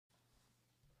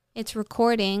It's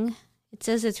recording. It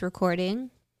says it's recording.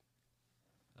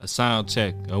 A sound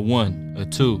check, a 1, a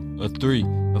 2, a 3,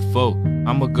 a 4.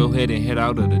 I'ma go ahead and head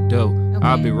out of the door. Okay.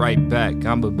 I'll be right back.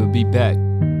 I'ma be back.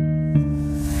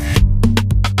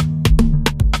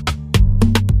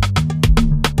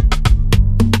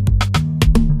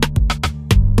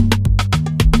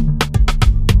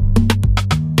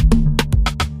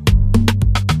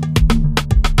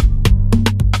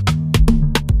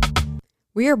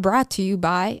 We are brought to you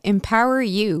by Empower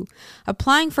You.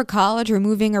 Applying for college or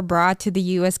moving abroad to the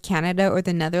US, Canada, or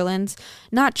the Netherlands?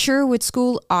 Not sure what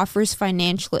school offers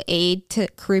financial aid to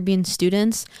Caribbean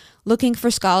students? Looking for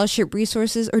scholarship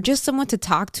resources or just someone to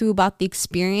talk to about the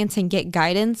experience and get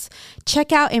guidance?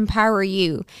 Check out Empower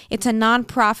You. It's a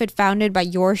nonprofit founded by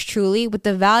yours truly with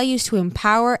the values to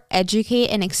empower, educate,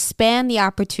 and expand the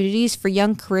opportunities for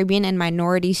young Caribbean and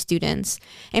minority students.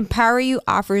 Empower You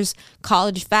offers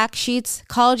college fact sheets,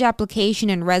 college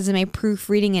application and resume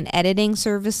proofreading and editing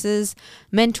services,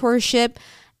 mentorship,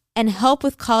 and help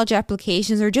with college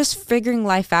applications or just figuring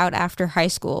life out after high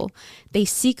school. They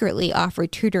secretly offer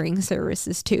tutoring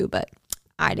services too, but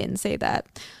I didn't say that.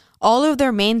 All of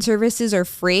their main services are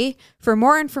free. For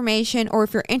more information or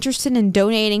if you're interested in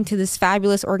donating to this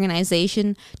fabulous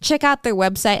organization, check out their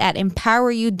website at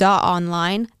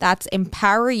empoweryou.online. That's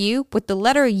empower you with the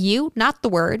letter U, not the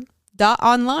word,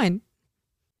 .online.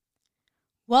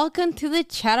 Welcome to the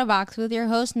Chatterbox with your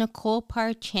host, Nicole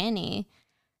Parchani.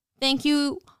 Thank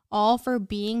you all for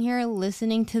being here,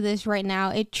 listening to this right now.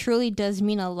 It truly does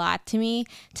mean a lot to me.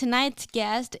 Tonight's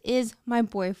guest is my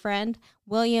boyfriend,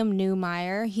 William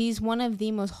Neumeyer. He's one of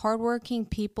the most hardworking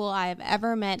people I have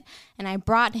ever met, and I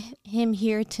brought him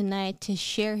here tonight to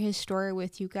share his story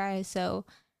with you guys. So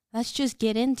let's just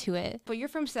get into it. But you're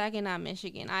from Saginaw,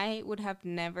 Michigan. I would have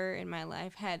never in my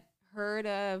life had heard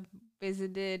of,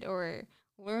 visited, or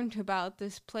learned about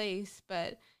this place,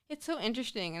 but it's so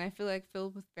interesting, and I feel like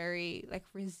filled with very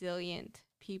resilient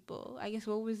people. I guess,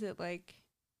 what was it like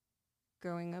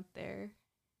growing up there?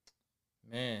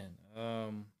 Man,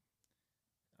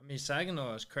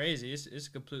 Saginaw is crazy. It's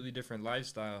a completely different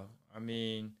lifestyle. I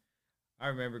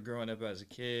remember growing up as a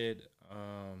kid,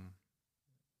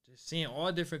 just seeing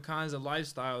all different kinds of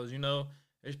lifestyles.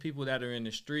 There's people that are in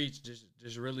the streets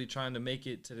just really trying to make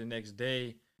it to the next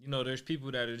day. There's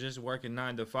people that are just working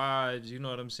 9 to 5s, you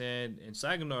know what I'm saying? In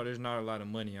Saginaw, there's not a lot of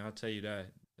money, I'll tell you that.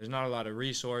 There's not a lot of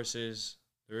resources.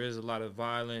 There is a lot of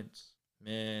violence.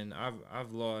 Man,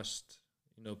 I've lost,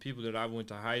 people that I went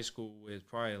to high school with,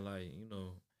 probably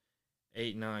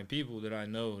 8, 9 people that I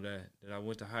know that I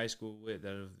went to high school with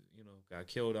that have, got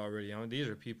killed already. These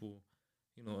are people,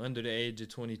 under the age of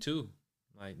 22.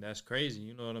 That's crazy,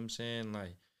 you know what I'm saying?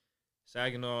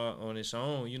 Saginaw on its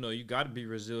own, you got to be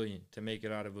resilient to make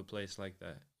it out of a place like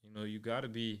that. You got to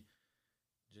be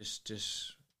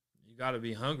you got to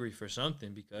be hungry for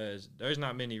something because there's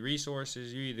not many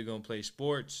resources. You're either going to play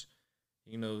sports,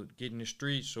 get in the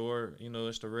streets, or,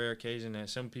 it's the rare occasion that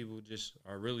some people just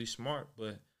are really smart,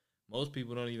 but most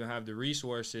people don't even have the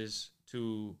resources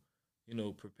to,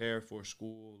 prepare for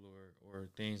school or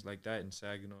things like that in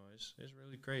Saginaw. It's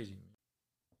really crazy, man.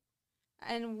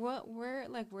 And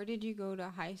where did you go to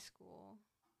high school?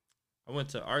 I went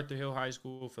to Arthur Hill High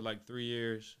School for 3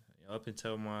 years, up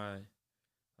until my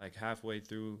halfway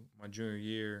through my junior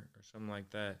year or something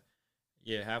like that.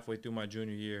 Yeah, halfway through my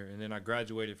junior year, and then I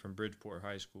graduated from Bridgeport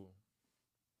High School.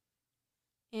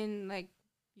 And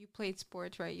you played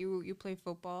sports, right? You played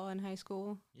football in high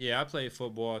school? Yeah, I played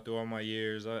football through all my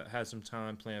years. I had some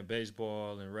time playing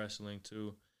baseball and wrestling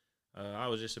too. I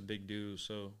was just a big dude,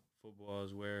 so football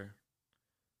is where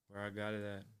I got it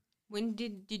at. When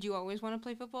did you always want to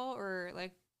play football, or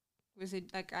was it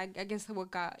I guess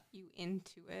what got you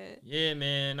into it? Yeah,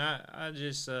 man, I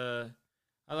just I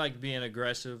like being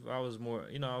aggressive. I was more,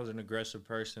 I was an aggressive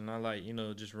person. I like,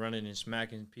 just running and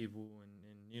smacking people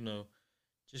and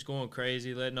just going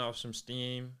crazy, letting off some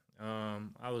steam.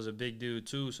 I was a big dude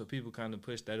too, so people kind of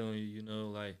pushed that on you,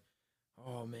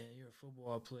 oh man, you're a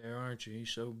football player, aren't you? You're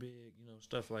so big,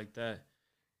 stuff like that.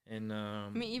 And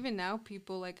even now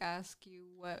people ask you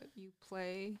what you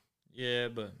play. Yeah,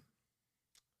 but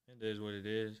it is what it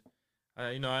is.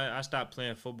 I stopped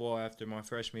playing football after my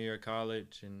freshman year of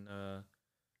college, and I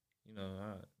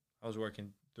was working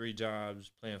 3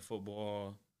 jobs playing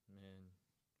football, and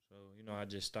so I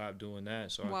just stopped doing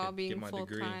that so I could get my degree. While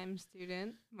being a full-time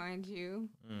student, mind you.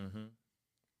 Mm-hmm.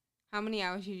 How many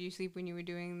hours did you sleep when you were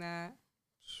doing that?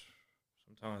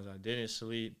 Sometimes I didn't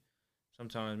sleep.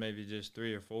 Sometimes maybe just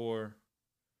 3 or 4.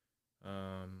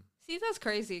 See, that's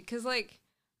crazy because,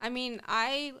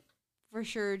 I for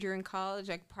sure during college,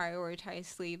 like, prioritize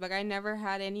sleep. Like, I never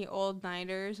had any old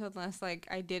nighters unless, like,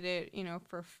 I did it,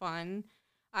 for fun.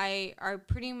 I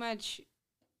pretty much,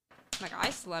 like, I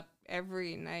slept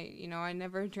every night. I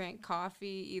never drank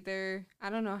coffee either. I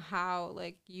don't know how,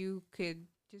 like, you could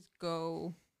just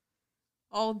go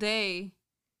all day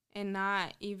and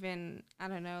not even, I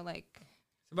don't know, like,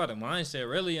 It's about the mindset,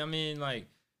 really. I mean, like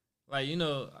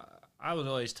I would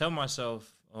always tell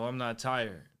myself, "Oh, I'm not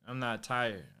tired. I'm not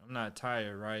tired. I'm not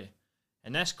tired." Right,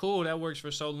 and that's cool. That works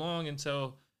for so long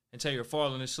until you're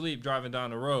falling asleep driving down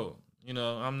the road.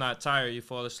 I'm not tired. You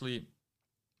fall asleep,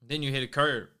 then you hit a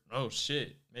curb. Oh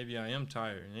shit, maybe I am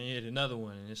tired. And then you hit another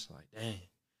one, and it's like, dang.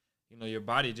 Your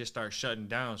body just starts shutting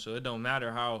down. So it don't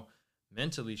matter how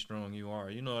mentally strong you are.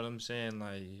 You know what I'm saying?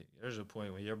 Like, there's a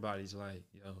point where your body's like,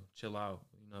 yo, chill out.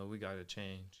 We got to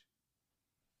change.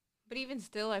 but even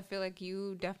still, I feel like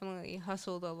you definitely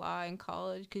hustled a lot in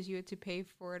college because you had to pay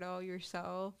for it all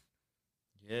yourself.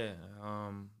 Yeah.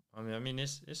 I mean,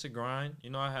 it's a grind.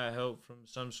 I had help from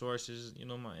some sources.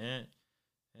 My aunt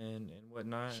and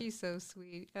whatnot. She's so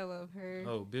sweet. I love her.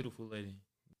 Oh, beautiful lady.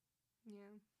 Yeah.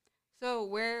 So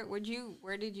where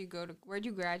did you go to, where'd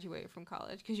you graduate from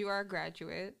college? Because you are a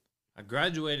graduate. I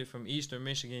graduated from Eastern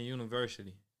Michigan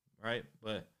University, right?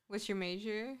 But What's your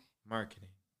major? marketing.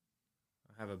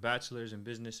 I have a bachelor's in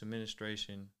business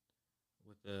administration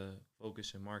with a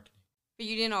focus in marketing. But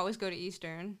you didn't always go to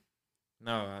Eastern.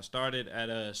 No, I started at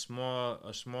a small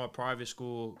private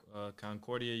school,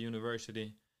 Concordia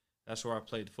University. That's where I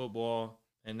played football,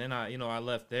 and then I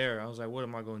left there. I was like, what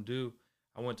am I gonna do?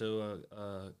 I went to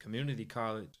a community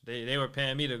college. They were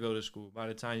paying me to go to school. By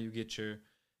the time you get your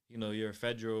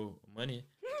federal money,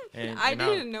 and I and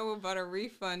didn't know about a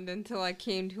refund until I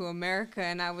came to America,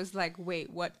 and I was like, wait,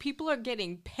 what? People are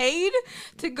getting paid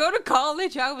to go to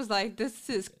college? I was like, this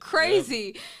is yep,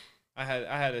 crazy. I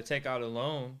had to take out a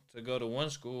loan to go to one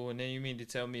school, and then you mean to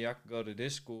tell me I could go to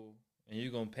this school and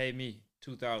you're gonna pay me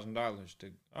 $2,000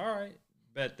 to? All right,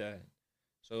 bet that.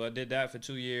 So I did that for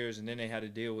 2 years, and then they had to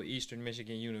deal with Eastern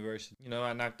Michigan University.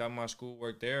 I knocked out my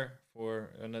schoolwork there for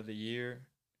another year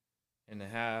and a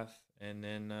half, and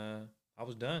then I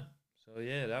was done. So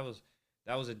yeah,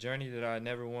 that was a journey that I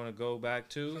never want to go back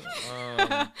to.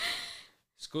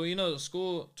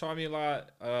 School taught me a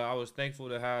lot. I was thankful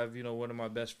to have one of my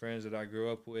best friends that I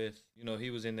grew up with. He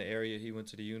was in the area. He went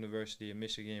to the University of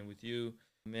Michigan with you.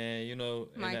 Man,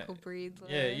 Michael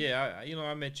Breedlove. yeah.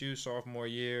 I met you sophomore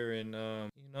year, and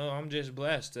I'm just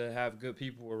blessed to have good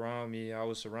people around me. I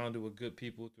was surrounded with good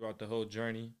people throughout the whole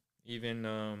journey. Even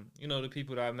the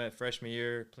people that I met freshman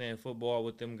year playing football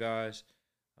with them guys,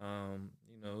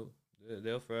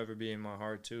 they'll forever be in my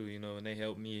heart too. And they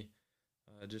helped me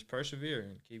just persevere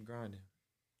and keep grinding.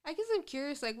 I guess I'm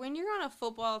curious, like, when you're on a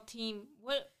football team,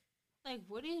 what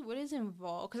is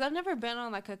involved? Because I've never been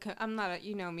on, like, I'm not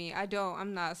a, me,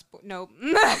 I'm not a sport, nope.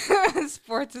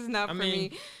 Sports is not I for mean,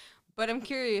 me. But I'm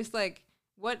curious, like,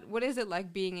 what is it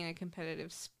like being in a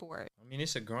competitive sport?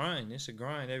 it's a grind. It's a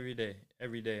grind every day.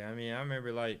 Every day. I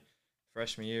remember like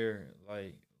freshman year,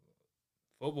 like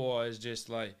football is just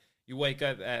like you wake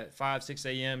up at 5, 6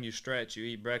 a.m., you stretch, you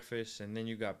eat breakfast, and then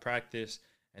you got practice,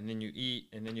 and then you eat,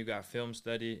 and then you got film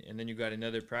study, and then you got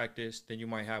another practice, then you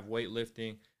might have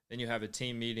weightlifting, then you have a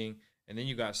team meeting, and then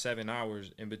you got 7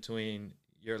 hours in between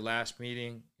your last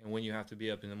meeting and when you have to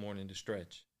be up in the morning to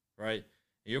stretch, right?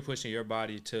 You're pushing your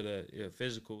body to the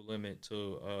physical limit,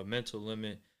 to a mental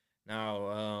limit.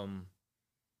 Now,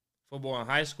 football in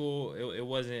high school, it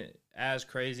wasn't as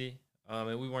crazy,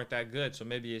 and we weren't that good, so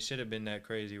maybe it should have been that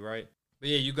crazy, right? But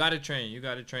yeah, you gotta train. You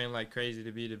gotta train like crazy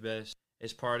to be the best.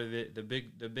 It's part of it.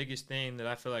 The biggest thing that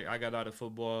I feel like I got out of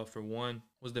football, for one,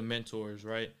 was the mentors,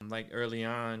 right? Like early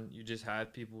on, you just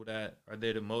have people that are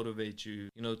there to motivate you,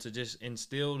 to just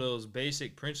instill those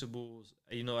basic principles,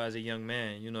 as a young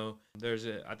man.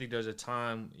 I think there's a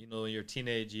time, in your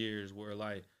teenage years where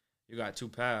like you got two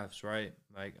paths, right?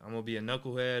 Like I'm gonna be a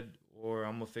knucklehead or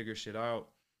I'm gonna figure shit out.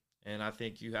 And I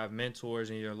think you have mentors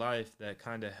in your life that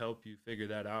kind of help you figure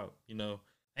that out.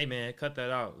 Hey man, cut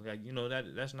that out. Like,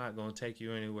 that's not gonna take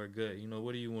you anywhere good.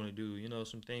 What do you want to do?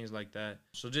 Some things like that.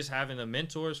 So just having the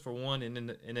mentors for one, and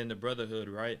then the brotherhood,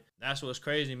 right? That's what's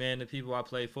crazy, man. The people I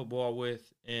played football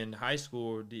with in high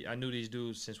school, I knew these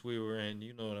dudes since we were in,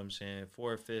 you know what I'm saying,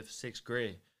 4th, 5th, 6th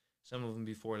grade. Some of them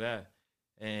before that,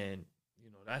 and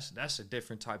that's a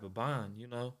different type of bond,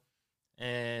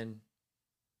 and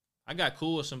I got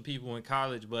cool with some people in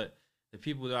college, but the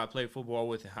people that I played football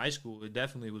with in high school, it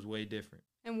definitely was way different.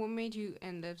 And what made you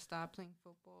end up stop playing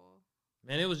football?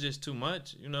 Man, it was just too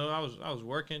much. I was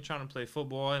working, trying to play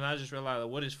football, and I just realized,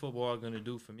 like, what is football gonna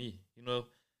do for me?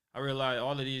 I realized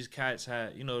all of these cats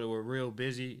had, they were real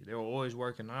busy. They were always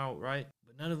working out, right?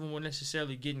 But none of them were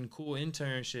necessarily getting cool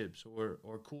internships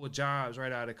or cool jobs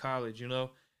right out of college.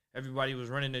 Everybody was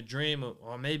running a dream of,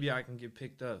 oh, maybe I can get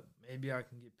picked up. Maybe I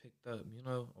can get picked up.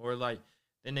 Or like,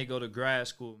 then they go to grad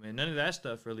school, man. None of that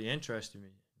stuff really interested me.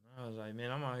 I was like,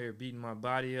 man, I'm out here beating my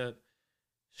body up.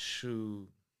 Shoot,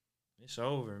 it's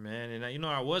over, man. And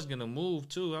I was gonna move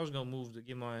too. I was gonna move to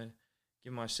get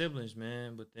my siblings,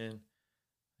 man. But then,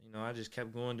 I just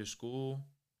kept going to school.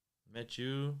 Met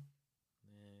you,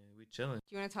 man. We chilling.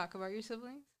 Do you want to talk about your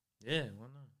siblings? Yeah, why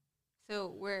not?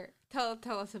 So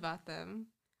tell us about them.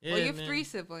 Yeah, well, you have man. 3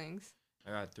 siblings.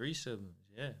 I got 3 siblings.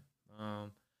 Yeah.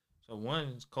 So one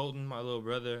is Colton, my little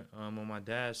brother. On my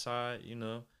dad's side,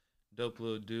 dope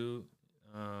little dude.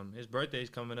 His birthday's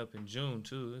coming up in June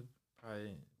too.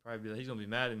 Probably be like, he's gonna be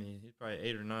mad at me. He's probably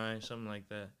 8 or 9, something like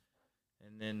that.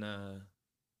 And then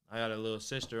I got a little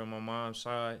sister on my mom's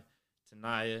side,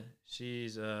 Tanaya.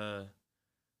 She's 11.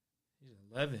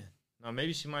 Now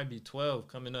maybe she might be 12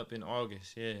 coming up in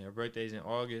August. Yeah, her birthday's in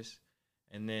August.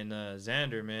 And then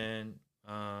Xander, man,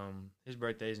 his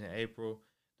birthday's in April.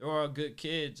 They're all good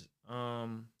kids. My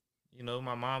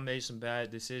mom made some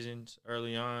bad decisions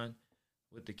early on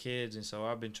with the kids, and so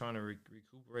I've been trying to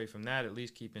recuperate from that, at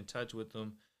least keep in touch with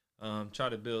them, try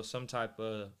to build some type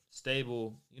of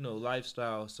stable,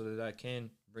 lifestyle so that I can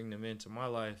bring them into my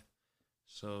life.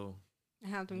 So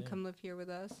have them come live here with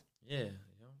us. Yeah.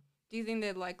 Do you think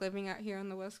they'd like living out here on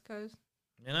the West Coast?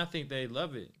 Man, I think they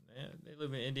love it. Man, they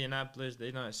live in Indianapolis.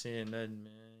 They not seeing nothing,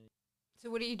 man. So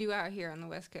what do you do out here on the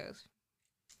West Coast?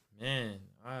 Man,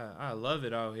 I love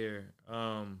it out here.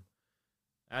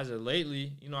 As of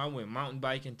lately, I went mountain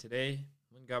biking today.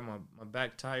 Went and got my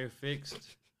back tire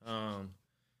fixed.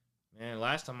 Man,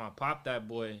 last time I popped that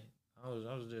boy, I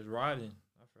was just riding.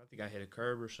 I think I hit a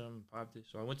curb or something, popped it.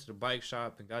 So I went to the bike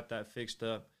shop and got that fixed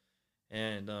up.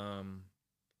 And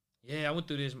I went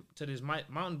through this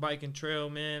mountain biking trail,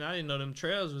 man. I didn't know them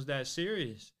trails was that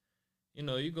serious.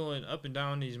 You going up and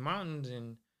down these mountains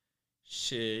and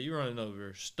shit, you running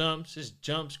over stumps, there's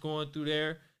jumps going through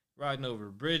there, riding over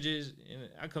bridges, and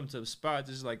I come to a spot,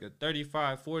 this is like a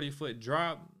 35, 40-foot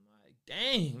drop. I'm like,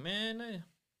 dang, man.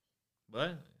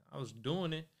 But I was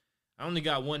doing it. I only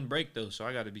got one break, though, so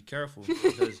I got to be careful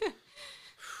because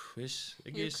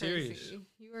it gets serious.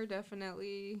 You are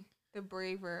definitely the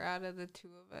braver out of the 2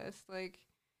 of us. Like,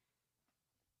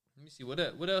 let me see,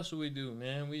 what else do we do,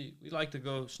 man? We like to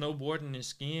go snowboarding and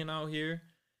skiing out here.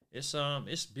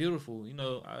 It's beautiful.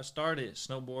 I started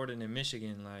snowboarding in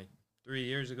Michigan like 3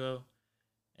 years ago,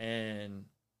 and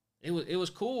it was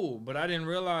cool, but I didn't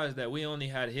realize that we only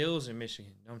had hills in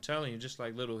Michigan. I'm telling you, just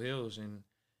like little hills. And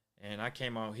I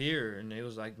came out here, and it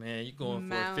was like, man, you're going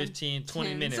for a 15,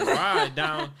 20-minute ride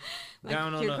down like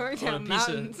on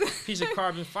a piece of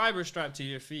carbon fiber strapped to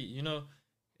your feet.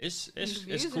 It's the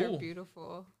views cool. Are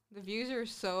beautiful. The views are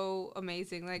so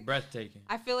amazing, like breathtaking.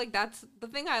 I feel like that's the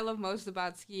thing I love most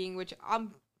about skiing, which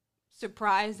I'm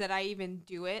surprised that I even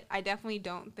do it. I definitely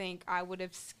don't think I would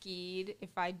have skied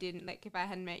if I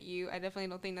hadn't met you. I definitely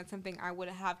don't think that's something I would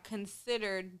have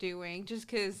considered doing, just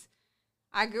because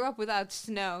I grew up without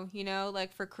snow.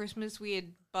 Like for Christmas we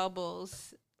had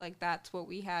bubbles, like that's what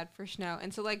we had for snow,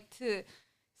 and so like to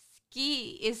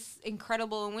ski is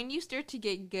incredible. And when you start to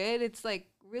get good, it's like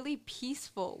really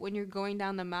peaceful when you're going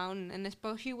down the mountain, and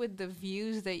especially with the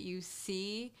views that you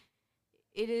see,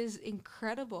 it is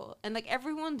incredible. And like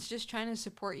everyone's just trying to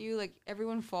support you, like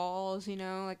everyone falls,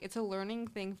 like it's a learning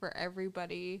thing for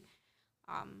everybody.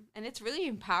 And it's really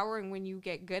empowering when you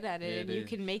get good at it, and you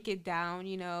can make it down,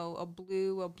 a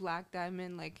blue, a black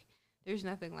diamond, like there's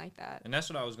nothing like that. And that's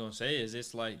what I was gonna say, is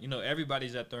it's like,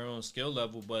 everybody's at their own skill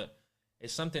level, but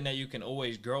it's something that you can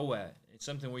always grow at. It's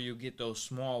something where you get those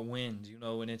small wins,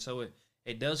 and so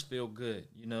it does feel good,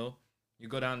 You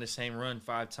go down the same run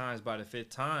 5 times, by the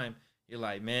 5th time, you're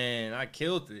like, man, I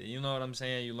killed it. You know what I'm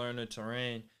saying? You learn the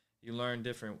terrain, you learn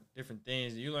different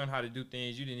things, you learn how to do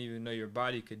things you didn't even know your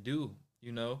body could do,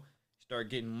 You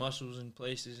start getting muscles in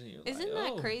places. And you're Isn't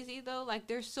that crazy, though? Like,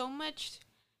 there's so much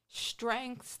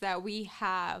strengths that we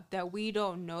have that we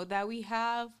don't know that we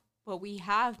have, but we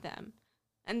have them.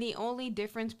 And the only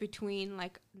difference between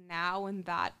like now and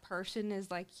that person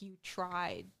is like you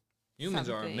tried. Humans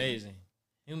are amazing.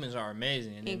 Humans are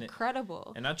amazing. And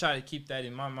incredible. And I try to keep that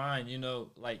in my mind,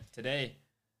 like today,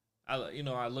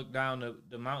 I looked down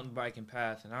the mountain biking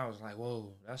path and I was like,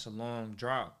 whoa, that's a long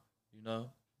drop,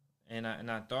 And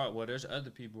I thought, well, there's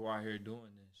other people out here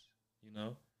doing this,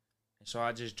 And so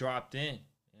I just dropped in.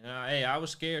 And I was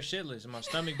scared shitless and my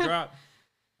stomach dropped.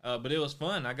 But it was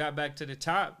fun. I got back to the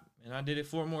top. and I did it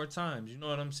 4 more times. You know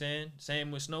what I'm saying?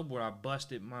 Same with snowboard. I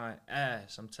busted my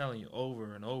ass. I'm telling you,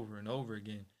 over and over and over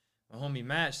again. My homie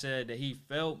Matt said that he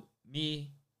felt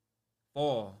me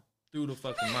fall through the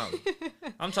fucking mountain.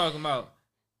 I'm talking about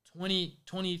 20,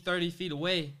 30 feet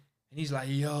away. And he's like,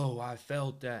 yo, I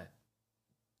felt that.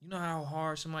 You know how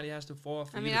hard somebody has to fall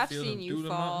for I you mean, to I've feel seen them through you the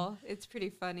mountain? fall. It's pretty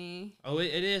funny. Oh,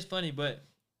 it is funny, but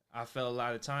I fell a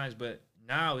lot of times. But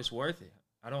now it's worth it.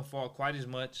 I don't fall quite as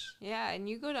much. Yeah, and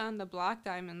you go down the block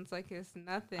diamonds like it's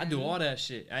I do all nothing. that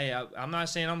shit. Hey, I'm not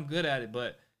saying I'm good at it,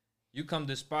 but you come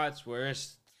to spots where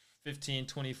it's 15,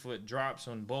 20 foot drops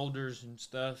on boulders and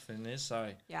stuff, and it's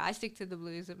like, Yeah, I stick to the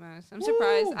blues the most. I'm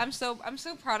surprised. woo! I'm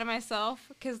so proud of myself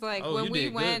because like Oh, you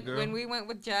did good, girl. when we went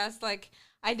with Jess, like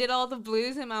I did all the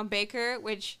blues in Mount Baker,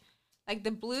 which like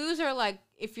the blues are like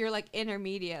if you're like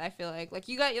intermediate, I feel like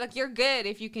you got like you're good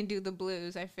if you can do the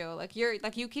blues. I feel like you're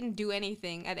like you can do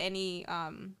anything at any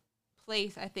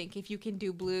place. I think if you can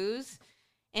do blues,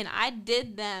 and I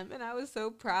did them and I was so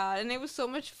proud and it was so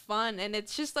much fun and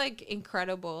it's just like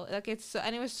incredible. Like it's so,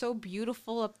 and it was so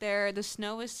beautiful up there. The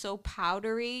snow is so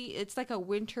powdery. It's like a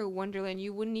winter wonderland.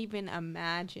 You wouldn't even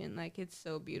imagine. Like it's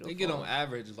so They get on beautiful.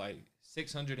 average like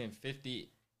 650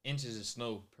 inches of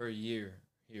snow per year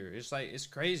here. It's like, it's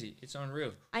crazy. It's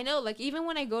unreal. I know, like even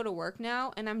when I go to work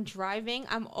now and I'm driving,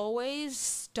 I'm always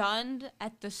stunned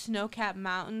at the snow-capped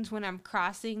mountains when I'm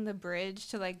crossing the bridge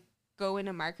to like go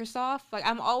into Microsoft. Like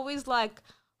I'm always like,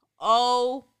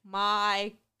 "Oh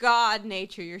my God,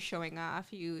 nature, you're showing off."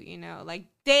 You know, like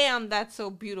damn, that's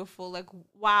so beautiful. Like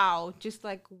wow, just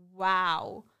like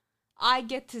wow. I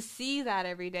get to see that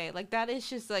every day. Like that is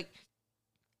just like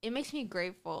it makes me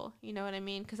grateful. You know what I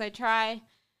mean? Cuz I try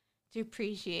to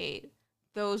appreciate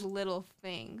those little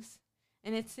things.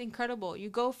 And it's incredible. You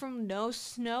go from no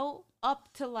snow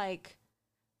up to like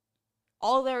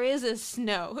all there is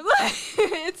snow.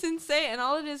 It's insane. And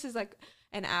all it is like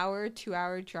an hour, 2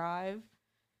 hour drive.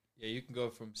 Yeah, you can go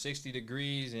from 60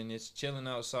 degrees and it's chilling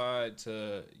outside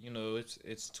to,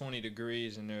 it's 20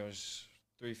 degrees and there's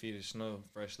 3 feet of snow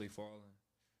freshly falling.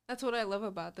 That's what I love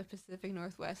about the Pacific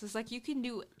Northwest. It's like you can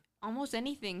do almost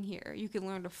anything here. You can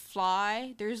learn to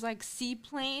fly. There's like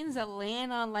seaplanes that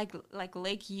land on like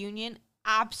Lake Union.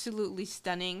 Absolutely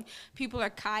stunning. People are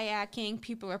kayaking,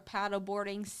 people are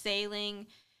paddleboarding, sailing,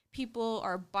 people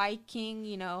are biking,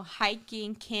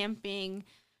 hiking, camping,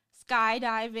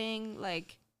 skydiving,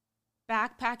 like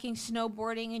backpacking,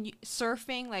 snowboarding, and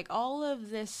surfing, like all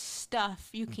of this stuff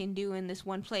you can do in this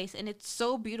one place, and it's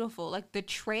so beautiful. Like the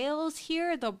trails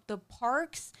here, the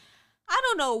parks. I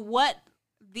don't know what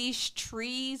these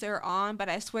trees are on, but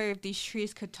I swear if these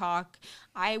trees could talk,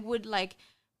 I would like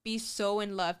be so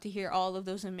in love to hear all of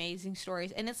those amazing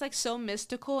stories. And it's like so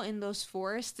mystical in those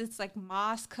forests. It's like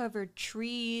moss covered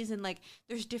trees and like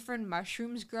there's different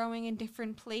mushrooms growing in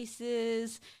different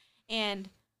places. And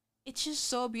it's just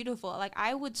so beautiful. Like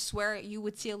I would swear you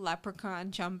would see a leprechaun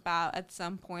jump out at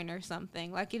some point or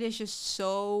something. Like it is just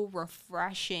so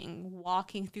refreshing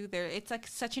walking through there. It's like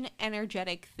such an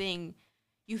energetic thing.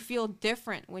 You feel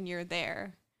different when you're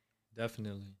there.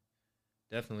 Definitely.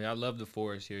 Definitely. I love the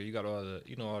forest here. You got all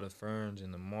the ferns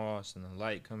and the moss and the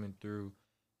light coming through,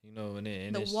 and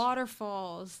The it's,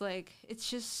 waterfalls, like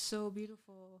it's just so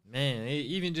beautiful. man,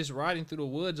 even just riding through the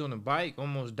woods on a bike,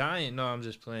 almost dying. No, I'm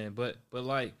just playing. But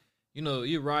like,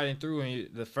 you're riding through and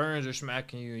the ferns are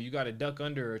smacking you and you got to duck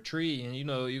under a tree and,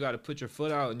 you got to put your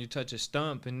foot out and you touch a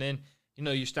stump and then,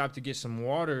 you stop to get some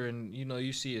water and,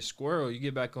 you see a squirrel. You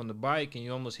get back on the bike and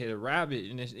you almost hit a rabbit.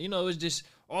 And it's just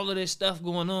all of this stuff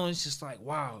going on. It's just like,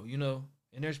 wow,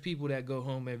 and there's people that go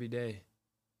home every day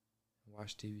and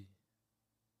watch TV.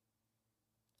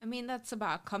 I mean, that's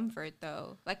about comfort,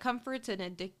 though. Like, comfort's an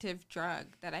addictive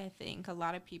drug that I think a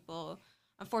lot of people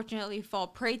unfortunately fall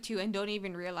prey to and don't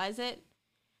even realize it.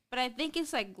 But I think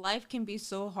it's like life can be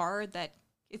so hard that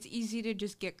it's easy to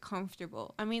just get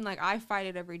comfortable. I mean, like, I fight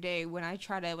it every day when I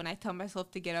tell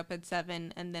myself to get up at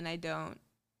 7 and then I don't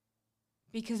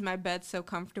because my bed's so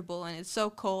comfortable and it's so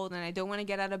cold and I don't want to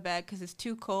get out of bed because it's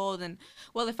too cold. And,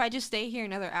 well, if I just stay here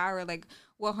another hour, like,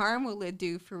 what harm will it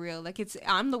do for real? Like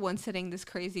I'm the one setting this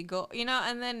crazy goal,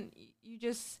 and then you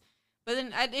just, but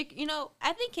then I think,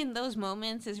 I think in those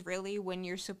moments is really when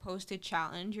you're supposed to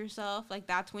challenge yourself. Like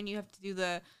that's when you have to do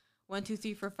the 1, 2,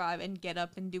 3, 4, 5 and get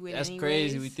up and do it That's anyways.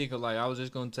 crazy. We think of like, I was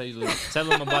just going to tell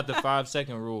them about the 5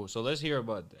 second rule. So let's hear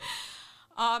about that.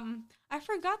 I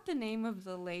forgot the name of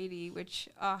the lady, which,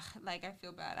 like, I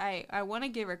feel bad. I want to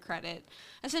give her credit.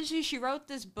 Essentially, she wrote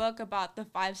this book about the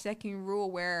 5 second rule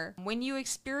where when you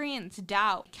experience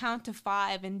doubt, count to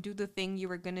 5 and do the thing you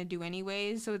were going to do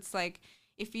anyways. So it's like,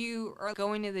 if you are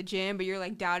going to the gym but you're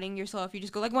like doubting yourself, you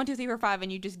just go like 1, 2, 3, 4, 5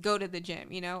 and you just go to the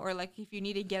gym, you know? Or like if you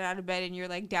need to get out of bed and you're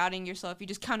like doubting yourself, you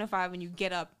just count to 5 and you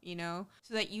get up, you know?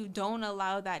 So that you don't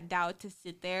allow that doubt to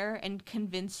sit there and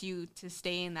convince you to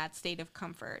stay in that state of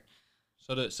comfort.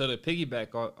 So to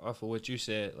piggyback off of what you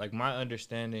said, like my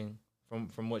understanding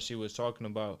from what she was talking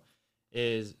about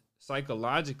is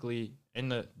psychologically in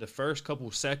the first couple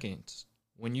seconds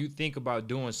when you think about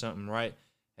doing something, right?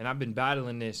 And I've been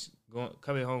battling this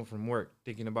coming home from work,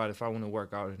 thinking about if I want to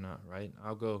work out or not, right?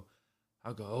 I'll go,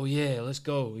 oh yeah, let's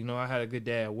go. You know, I had a good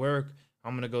day at work.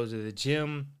 I'm gonna go to the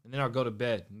gym and then I'll go to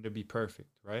bed and it'll be perfect,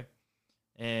 right?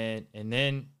 And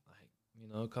then like, you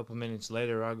know, a couple minutes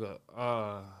later I'll go,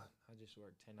 I just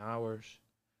worked 10 hours.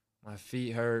 My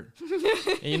feet hurt.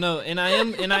 And, you know, and I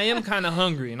am kind of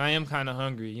hungry,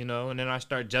 you know, and then I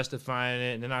start justifying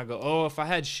it. And then I go, oh, if I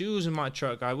had shoes in my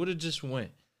truck, I would have just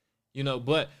went, you know.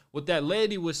 But what that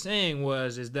lady was saying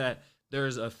is that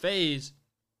there's a phase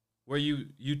where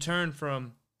you turn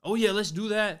from, oh yeah, let's do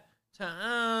that,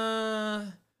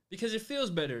 to, because it feels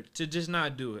better to just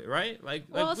not do it, right?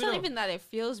 Well, it's not even that it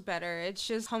feels better. It's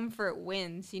just comfort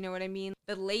wins. You know what I mean?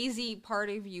 The lazy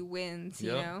part of you wins,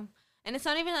 you know? And it's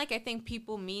not even like I think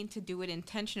people mean to do it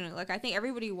intentionally. Like I think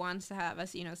everybody wants to have a,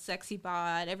 you know, sexy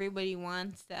bod. Everybody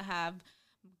wants to have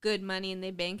good money in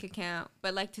their bank account.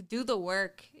 But like to do the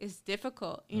work is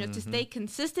difficult. You know, to stay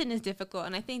consistent is difficult.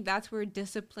 And I think that's where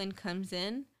discipline comes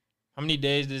in. How many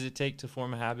days does it take to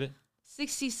form a habit?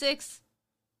 66,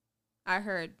 I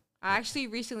heard. I actually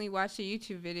recently watched a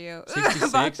YouTube video 66?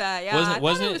 about that. Yeah,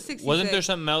 wasn't there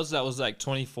something else that was like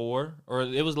 24, or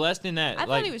it was less than that? I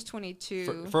thought it was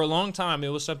 22. For a long time, it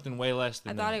was something way less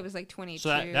than that. I thought it was like 22.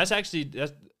 So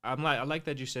I like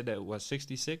that you said that was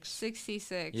 66.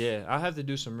 66. Yeah, I'll have to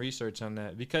do some research on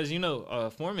that because you know,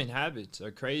 forming habits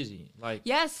are crazy. Like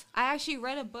yes, I actually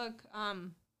read a book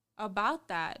about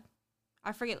that.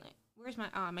 I forget where's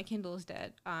my Kindle is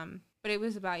dead. But it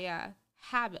was about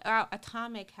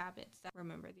Atomic Habits. I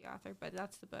remember the author, but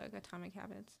that's the book, Atomic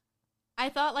Habits. I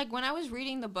thought like when I was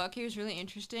reading the book, it was really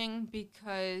interesting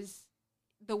because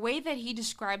the way that he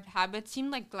described habits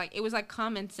seemed like it was like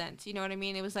common sense. You know what I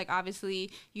mean? It was like obviously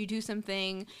you do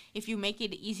something, if you make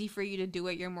it easy for you to do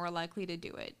it, you're more likely to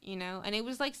do it, you know? And it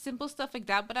was like simple stuff like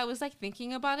that, but I was like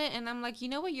thinking about it and I'm like, you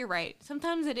know what, you're right.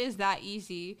 Sometimes it is that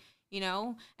easy, you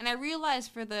know? And I realized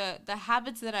for the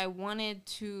habits that I wanted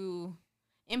to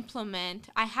implement,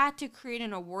 I had to create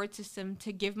an award system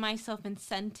to give myself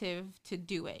incentive to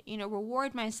do it, you know,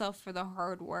 reward myself for the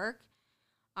hard work.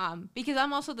 Because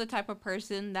I'm also the type of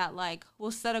person that like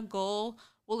will set a goal,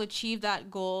 will achieve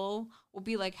that goal, will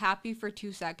be like happy for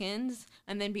 2 seconds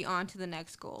and then be on to the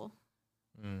next goal.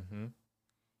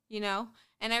 You know,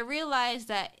 and I realized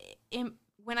that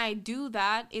when I do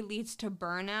that, it leads to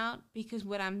burnout because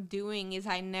what I'm doing is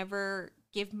I never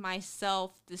give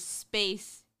myself the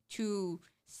space to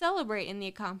celebrate in the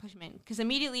accomplishment because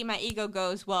immediately my ego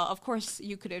goes, well, of course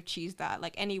you could have achieved that.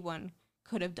 Like anyone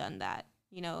could have done that.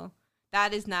 You know,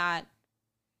 that is not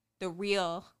the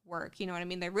real work. You know what I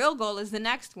mean? The real goal is the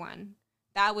next one.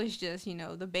 That was just, you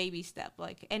know, the baby step.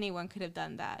 Like anyone could have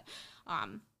done that,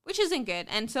 which isn't good.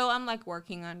 And so I'm like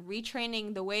working on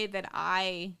retraining the way that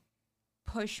I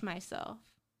push myself,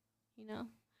 you know,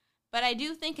 but I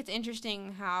do think it's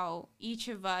interesting how each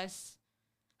of us,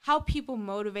 how people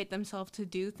motivate themselves to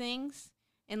do things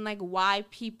and like why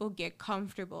people get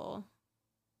comfortable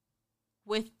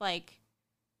with like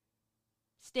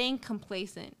staying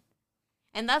complacent.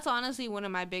 And that's honestly one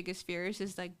of my biggest fears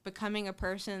is like becoming a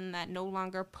person that no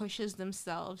longer pushes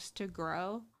themselves to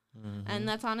grow. And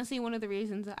that's honestly one of the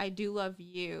reasons that I do love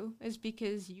you is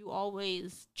because you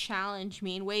always challenge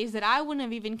me in ways that I wouldn't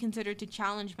have even considered to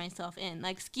challenge myself in.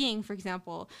 Like skiing, for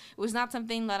example, it was not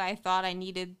something that I thought I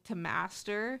needed to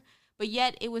master, but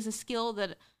yet it was a skill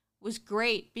that was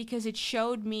great because it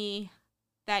showed me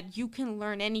that you can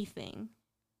learn anything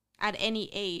at any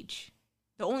age.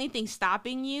 The only thing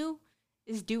stopping you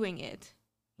is doing it.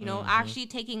 You know, actually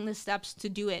taking the steps to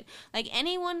do it. Like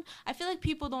anyone, I feel like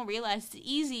people don't realize it's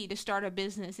easy to start a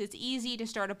business. It's easy to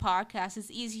start a podcast. It's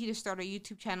easy to start a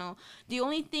YouTube channel. The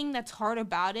only thing that's hard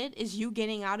about it is you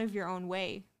getting out of your own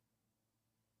way.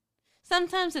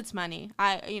 Sometimes it's money.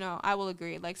 I will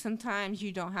agree. Like sometimes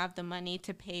you don't have the money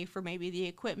to pay for maybe the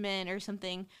equipment or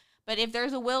something. But if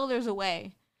there's a will, there's a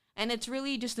way. And it's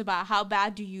really just about how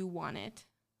bad do you want it.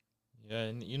 Yeah,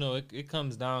 and you know, it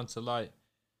comes down to like,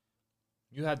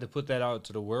 you have to put that out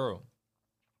to the world.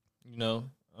 You know,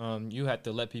 you have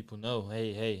to let people know,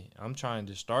 hey, I'm trying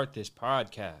to start this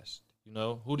podcast. You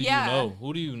know, who do you know?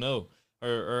 Who do you know?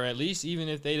 Or at least even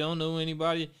if they don't know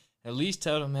anybody, at least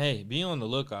tell them, hey, be on the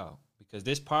lookout because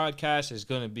this podcast is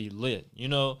gonna be lit,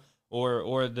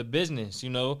 or the business, you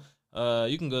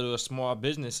can go to a small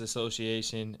business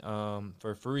association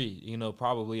for free,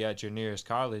 probably at your nearest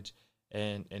college,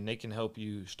 and they can help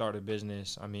you start a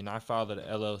business. I mean, I filed an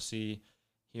LLC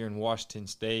here in Washington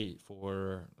State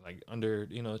for like under,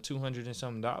 $200 and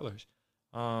something dollars,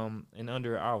 in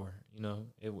under an hour.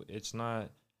 It's not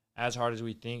as hard as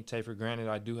we think. Take for granted,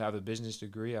 I do have a business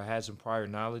degree. I had some prior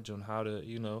knowledge on how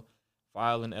to,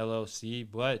 file an LLC,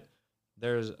 but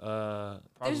there's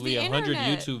probably 100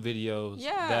 YouTube videos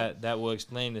that will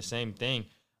explain the same thing.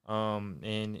 And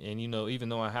even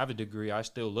though I have a degree, I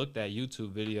still looked at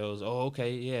YouTube videos. Oh,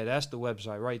 okay, yeah, that's the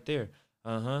website right there.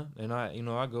 And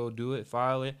I go do it,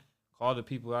 file it, call the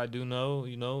people I do know,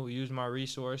 use my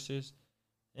resources,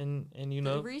 and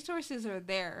the resources are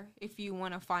there if you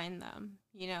want to find them.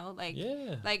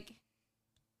 Like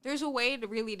there's a way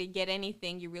to get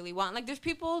anything you really want. Like there's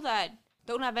people that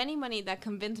don't have any money that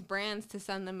convince brands to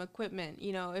send them equipment,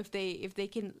 if they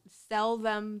can sell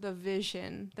them the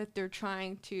vision that they're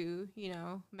trying to,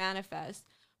 manifest.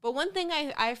 But one thing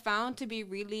I found to be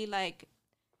really like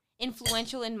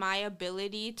influential in my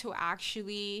ability to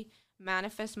actually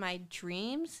manifest my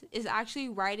dreams is actually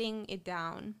writing it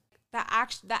down. The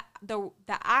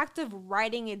act of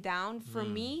writing it down for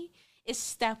me is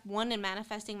step one in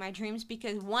manifesting my dreams,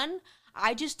 because one,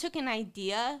 I just took an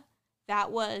idea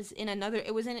that was in another,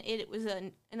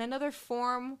 in another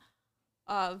form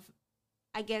of,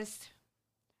 I guess,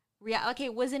 like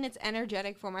it was in its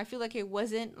energetic form. I feel like it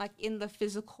wasn't like in the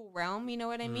physical realm, you know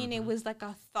what I mean? It was like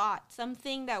a thought,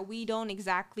 something that we don't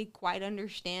exactly quite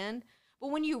understand.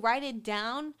 But when you write it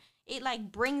down, it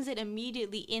like brings it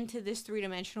immediately into this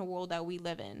 3-dimensional world that we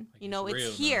live in. Like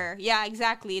it's here. Now. Yeah,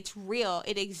 exactly. It's real.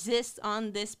 It exists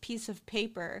on this piece of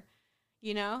paper,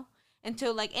 And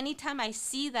so, like, anytime I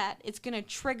see that, it's going to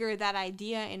trigger that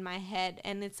idea in my head.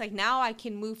 And it's like, now I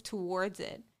can move towards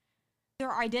it. There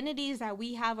are identities that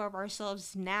we have of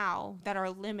ourselves now that are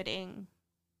limiting.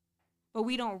 But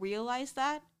we don't realize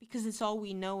that because it's all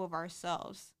we know of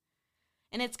ourselves.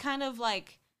 And it's kind of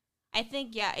like, I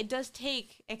think, it does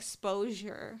take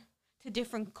exposure to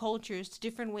different cultures, to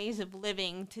different ways of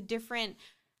living, to different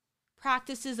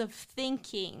practices of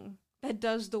thinking that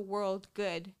does the world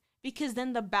good. Because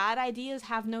then the bad ideas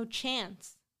have no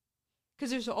chance.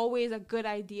 Because there's always a good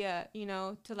idea,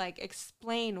 to like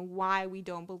explain why we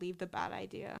don't believe the bad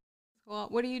idea. Well,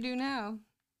 what do you do now?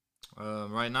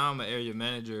 Right now, I'm an area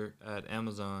manager at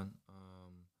Amazon.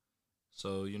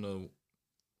 So, the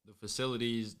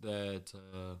facilities that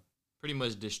pretty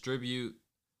much distribute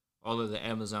all of the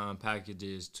Amazon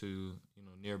packages to,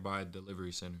 nearby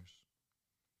delivery centers.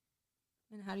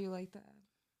 And how do you like that?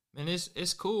 And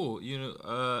it's cool,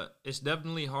 it's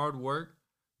definitely hard work,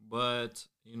 but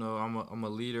I'm a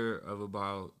leader of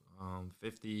about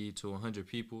 50 to 100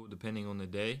 people depending on the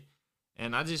day,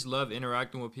 and I just love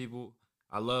interacting with people.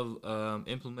 I love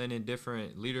implementing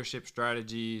different leadership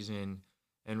strategies and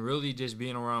really just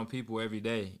being around people every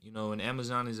day. And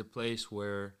Amazon is a place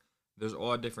where there's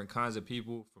all different kinds of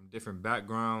people from different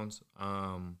backgrounds,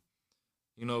 from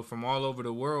all over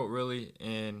the world really,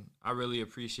 and I really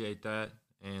appreciate that.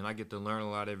 And I get to learn a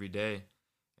lot every day.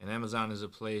 And Amazon is a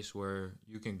place where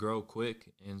you can grow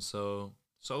quick. And so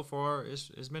far, it's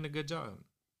been a good job.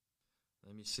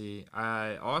 Let me see.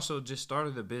 I also just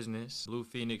started a business, Blue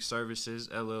Phoenix Services,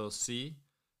 LLC.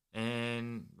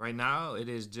 And right now, it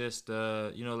is just,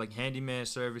 like handyman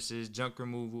services, junk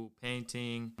removal,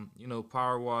 painting,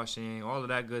 power washing, all of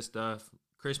that good stuff.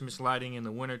 Christmas lighting in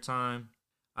the wintertime.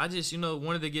 I just,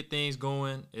 wanted to get things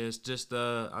going. It's just,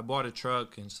 I bought a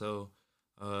truck, and so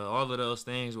all of those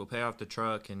things will pay off the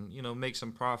truck and, make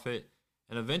some profit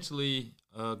and eventually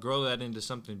grow that into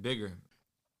something bigger.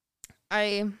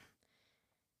 I'm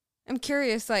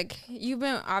curious, like, you've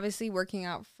been obviously working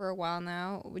out for a while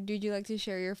now. Would you like to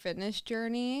share your fitness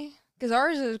journey? Because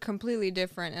ours is completely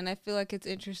different, and I feel like it's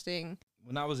interesting.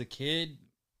 When I was a kid,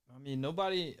 I mean,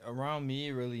 nobody around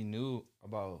me really knew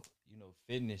about,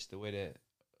 fitness the way that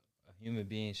a human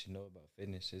being should know about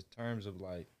fitness in terms of,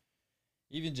 like,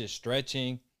 even just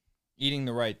stretching, eating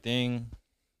the right thing.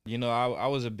 I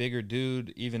was a bigger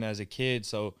dude even as a kid,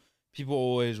 so people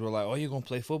always were like, oh, you're going to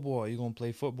play football,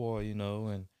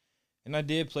 and I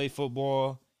did play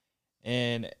football,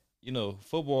 and,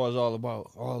 football is all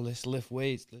about, oh, let's lift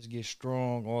weights, let's get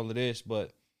strong, all of this,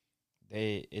 but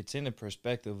it's in the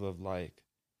perspective of, like,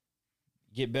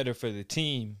 get better for the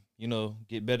team,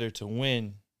 get better to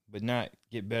win, but not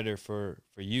get better for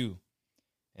you.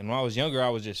 And when I was younger, I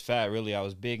was just fat, really. I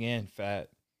was big and fat.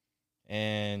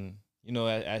 And,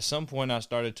 at some point I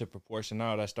started to proportion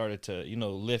out. I started to,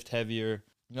 lift heavier.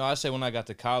 I say when I got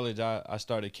to college, I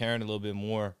started caring a little bit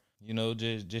more.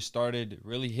 Just started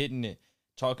really hitting it,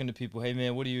 talking to people. Hey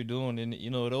man, what are you doing? And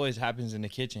it always happens in the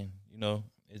kitchen.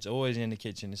 It's always in the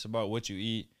kitchen. It's about what you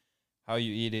eat, how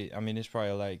you eat it. I mean, it's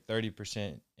probably like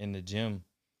 30% in the gym.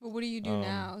 But what do you do Um,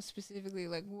 now specifically?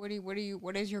 Like,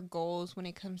 what is your goals when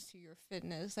it comes to your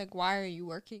fitness? Like, why are you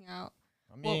working out?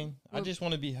 I What, mean, I what just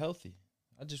want to be healthy.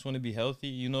 I just want to be healthy.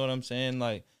 You know what I'm saying?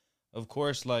 Like, of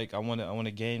course, like I want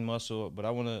to gain muscle, but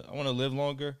I want to live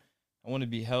longer. I want to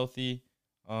be healthy,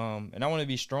 and I want to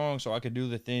be strong so I could do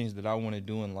the things that I want to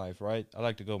do in life. Right? I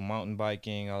like to go mountain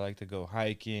biking. I like to go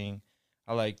hiking.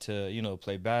 I like to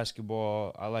play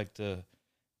basketball. I like to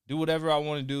do whatever I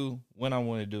want to do when I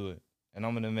want to do it, and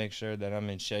I'm gonna make sure that I'm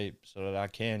in shape so that I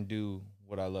can do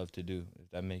what I love to do. If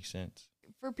that makes sense.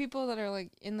 for people that are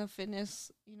like in the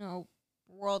fitness,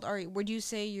 world, would you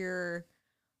say you're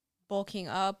bulking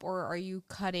up or are you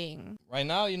cutting? Right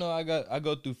now, I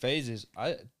go through phases.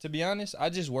 I To be honest, I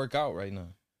just work out right now.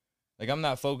 Like I'm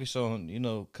not focused on,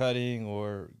 cutting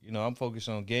or, I'm focused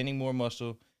on gaining more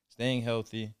muscle, staying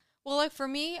healthy. Well, like for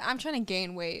me, I'm trying to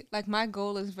gain weight. Like my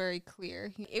goal is very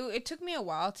clear. It took me a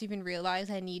while to even realize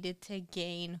I needed to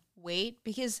gain weight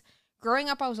because growing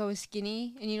up I was always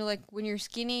skinny, and like when you're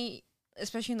skinny,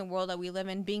 especially in the world that we live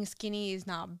in, being skinny is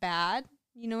not bad.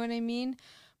 You know what I mean?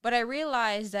 But I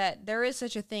realized that there is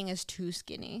such a thing as too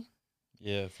skinny.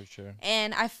 Yeah, for sure.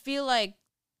 And I feel like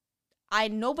I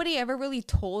nobody ever really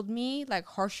told me like,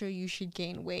 Harsha, you should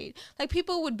gain weight. Like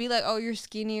people would be like, oh, you're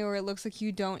skinny or it looks like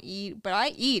you don't eat. But I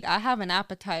eat. I have an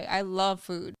appetite. I love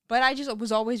food. But I just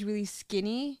was always really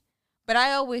skinny. But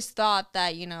I always thought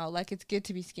that, like it's good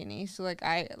to be skinny. So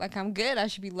I'm good. I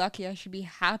should be lucky. I should be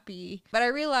happy. But I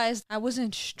realized I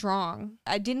wasn't strong.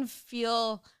 I didn't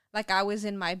feel like I was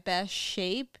in my best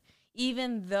shape,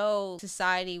 even though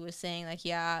society was saying like,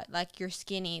 yeah, like you're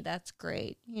skinny, that's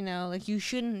great. Like you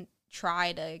shouldn't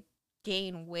try to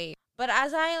gain weight. But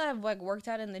as I have like worked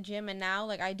out in the gym, and now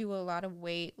like I do a lot of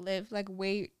weight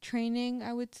training,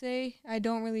 I would say. I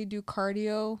don't really do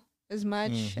cardio as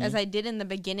much Mm-hmm. as I did in the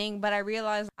beginning, but I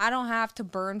realized I don't have to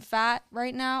burn fat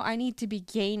right now. I need to be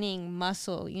gaining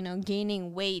muscle,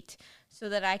 gaining weight so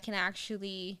that I can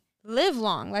actually live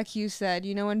long, like you said,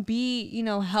 and be,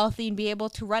 healthy and be able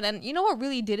to run. And what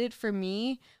really did it for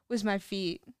me was my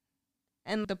feet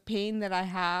and the pain that I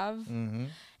have. Mm-hmm.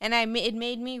 And it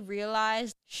made me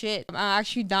realize, shit, I'm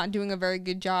actually not doing a very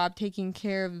good job taking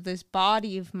care of this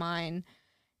body of mine.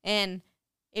 And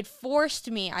it forced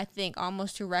me, I think,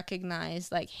 almost to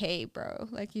recognize, like, hey, bro,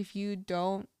 like if you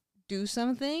don't do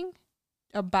something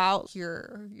about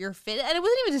your fit, and it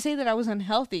wasn't even to say that I was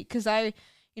unhealthy, because I,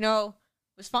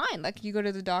 was fine. Like you go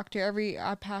to the doctor,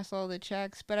 I pass all the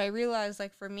checks, but I realized,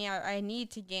 like for me, I need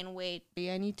to gain weight.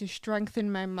 I need to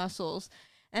strengthen my muscles.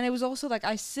 And it was also like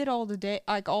I sit all the day,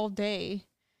 like all day.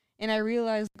 And I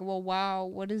realized, well, wow,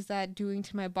 what is that doing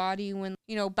to my body when,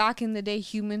 back in the day,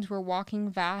 humans were walking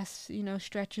vast,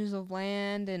 stretches of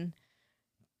land and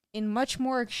in much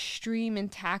more extreme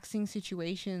and taxing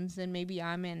situations than maybe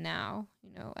I'm in now,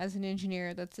 as an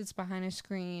engineer that sits behind a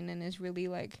screen and is really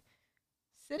like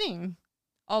sitting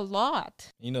a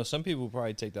lot. Some people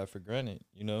probably take that for granted,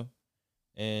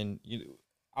 and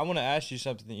I want to ask you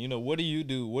something. What do you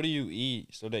do? What do you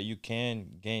eat so that you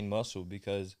can gain muscle?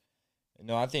 Because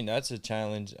I think that's a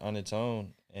challenge on its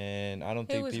own, and I don't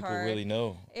It think was people hard. really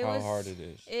know how hard it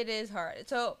is. It is hard.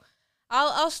 So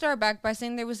I'll start back by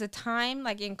saying there was a time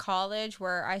like in college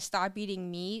where I stopped eating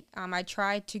meat. I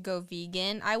tried to go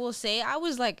vegan. I will say I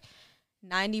was like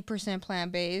 90%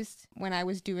 plant-based when I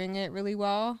was doing it really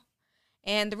well.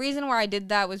 And the reason why I did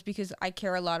that was because I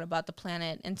care a lot about the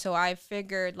planet. And so I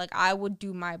figured like I would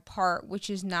do my part, which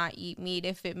is not eat meat,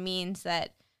 if it means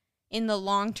that in the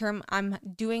long term I'm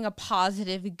doing a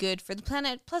positive good for the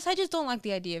planet. Plus I just don't like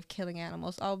the idea of killing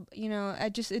animals.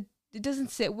 It doesn't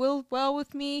sit well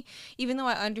with me, even though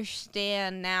I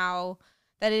understand now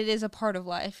that it is a part of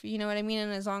life. You know what I mean?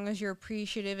 And as long as you're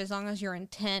appreciative, as long as you're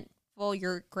intentful,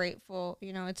 you're grateful,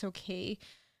 it's okay.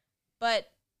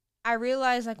 But I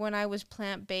realized like when I was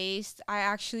plant-based, I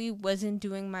actually wasn't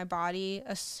doing my body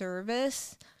a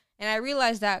service. And I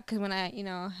realized that because when I,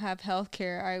 have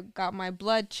healthcare, I got my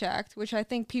blood checked, which I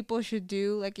think people should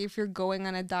do. Like if you're going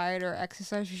on a diet or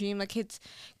exercise regime, like it's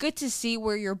good to see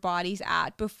where your body's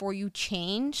at before you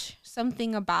change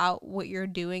something about what you're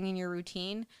doing in your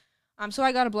routine. So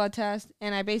I got a blood test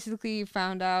and I basically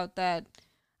found out that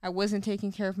I wasn't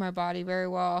taking care of my body very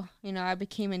well. I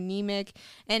became anemic.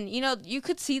 And, you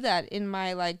could see that in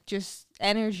my, like, just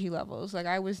energy levels. Like,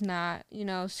 I was not,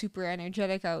 super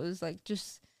energetic. I was, like,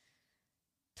 just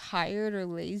tired or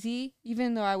lazy.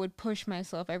 Even though I would push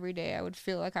myself every day, I would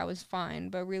feel like I was fine,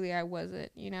 but really I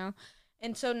wasn't, you know?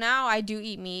 And so now I do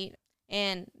eat meat.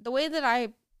 And the way that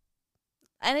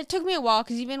and it took me a while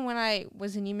because even when I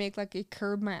was anemic, like it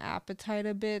curbed my appetite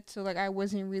a bit. So like I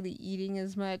wasn't really eating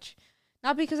as much.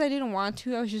 Not because I didn't want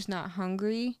to, I was just not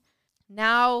hungry.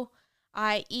 Now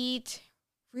I eat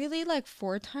really like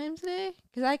 4 times a day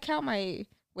because I count my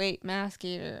weight mass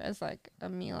gainer as like a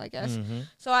meal, I guess. Mm-hmm.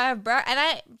 So I have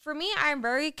and for me, I'm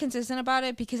very consistent about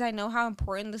it because I know how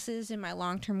important this is in my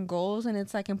long-term goals, and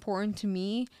it's like important to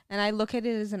me, and I look at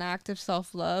it as an act of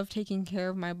self-love, taking care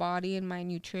of my body and my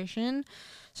nutrition.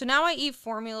 So now I eat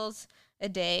 4 meals a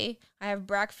day. I have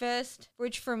breakfast,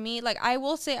 which for me, like I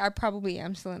will say I probably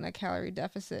am still in a calorie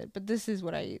deficit, but this is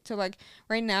what I eat. So like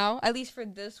right now, at least for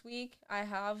this week, I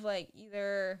have like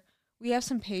either we have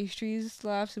some pastries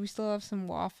left, so we still have some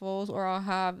waffles, or I'll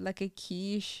have like a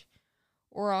quiche,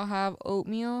 or I'll have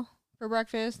oatmeal for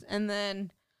breakfast, and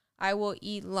then I will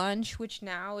eat lunch, which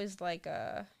now is like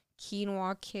a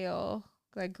quinoa kale,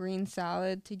 like green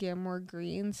salad to get more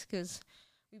greens because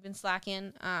we've been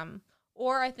slacking.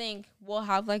 Or I think we'll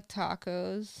have like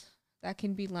tacos. That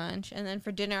can be lunch, and then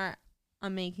for dinner,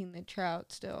 I'm making the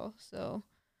trout still. So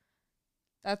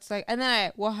that's like, and then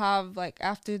I will have like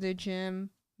after the gym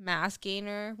mass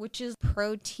gainer, which is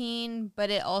protein, but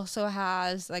it also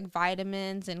has like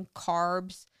vitamins and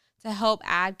carbs to help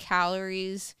add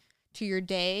calories to your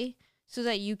day so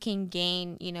that you can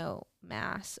gain,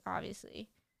 mass, obviously.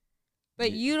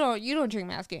 But Yeah. you don't drink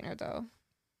mass gainer though.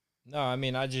 No, I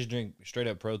mean I just drink straight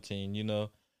up protein.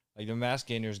 Like the mass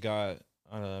gainers got,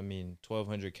 I don't know, I mean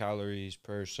 1,200 calories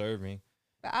per serving.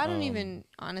 But I don't Um, even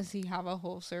honestly have a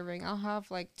whole serving. I'll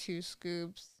have like 2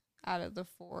 scoops out of the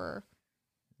 4.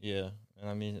 yeah, and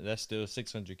I mean that's still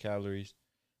 600 calories.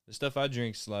 The stuff I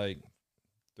drink's like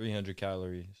 300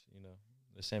 calories.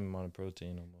 The same amount of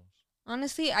protein almost.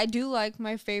 Honestly, I do like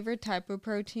my favorite type of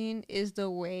protein is the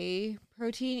whey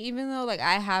protein, even though like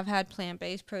I have had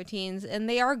plant-based proteins and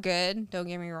they are good, don't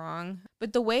get me wrong.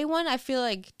 But the whey one I feel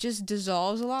like just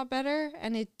dissolves a lot better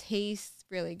and it tastes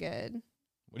really good.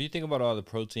 What do you think about all the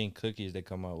protein cookies they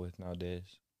come out with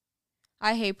nowadays?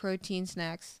 I hate protein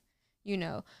snacks. You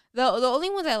know. The only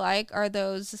ones I like are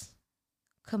those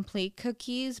complete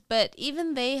cookies, but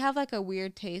even they have like a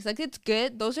weird taste. Like it's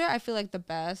good. Those are I feel like the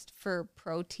best for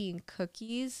protein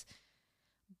cookies,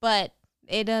 but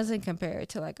it doesn't compare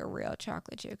to like a real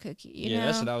chocolate chip cookie, you Yeah,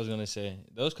 that's know? what I was gonna say.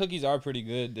 Those cookies are pretty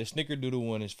good. The snickerdoodle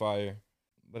one is fire.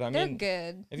 But I They're mean,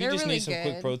 good. if you They're just need really some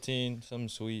quick good. protein, something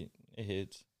sweet, it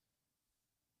hits.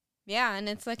 Yeah, and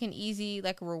it's like an easy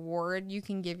like reward you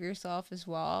can give yourself as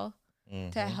well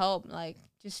to Mm-hmm. help like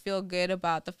just feel good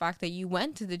about the fact that you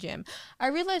went to the gym. I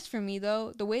realized for me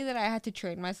though, the way that I had to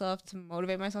train myself to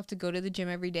motivate myself to go to the gym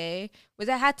every day was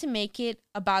I had to make it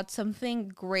about something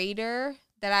greater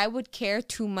that I would care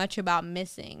too much about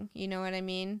missing. You know what I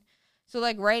mean? So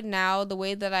like right now, the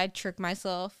way that I trick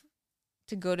myself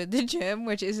to go to the gym,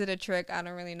 which isn't a trick, I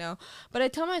don't really know. But I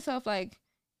tell myself like,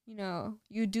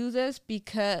 you do this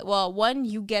because well, one,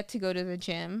 you get to go to the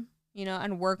gym,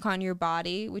 and work on your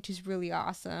body, which is really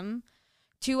awesome.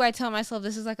 Two, I tell myself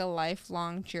this is like a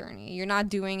lifelong journey. You're not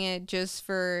doing it just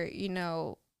for,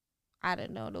 I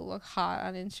don't know, to look hot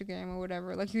on Instagram or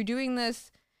whatever. Like you're doing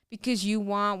this because you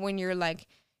want when you're like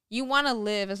you want to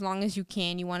live as long as you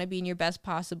can. You want to be in your best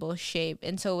possible shape.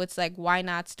 And so it's like why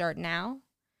not start now?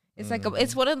 It's like Mm-hmm.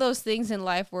 it's one of those things in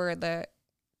life where the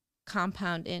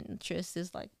compound interest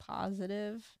is like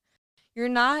positive. You're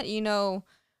not,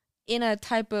 in a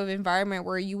type of environment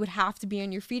where you would have to be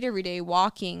on your feet every day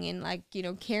walking and like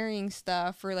carrying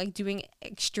stuff or like doing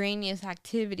extraneous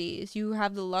activities. You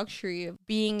have the luxury of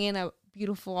being in a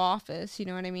beautiful office, you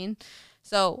know what I mean?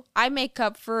 So I make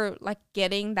up for like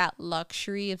getting that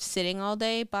luxury of sitting all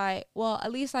day by, well,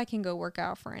 at least I can go work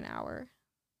out for an hour.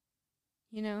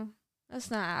 you know that's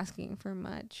not asking for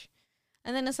much.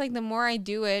 And then it's like the more I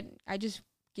do it, I just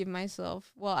give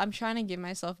myself, well, I'm trying to give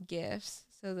myself gifts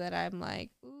so that I'm like,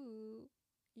 ooh,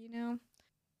 you know?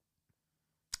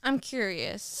 I'm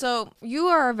curious. So you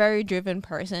are a very driven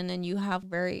person and you have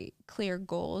very clear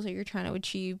goals that you're trying to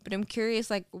achieve. But I'm curious,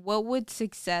 like, what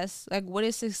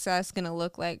is success going to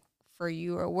look like for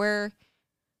you? Or where,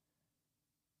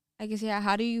 I guess, yeah,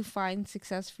 how do you find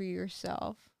success for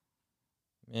yourself?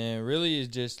 And really,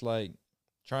 it's just like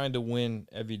trying to win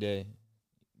every day.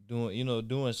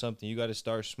 Doing something. You got to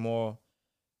start small.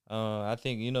 I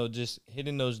think just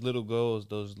hitting those little goals,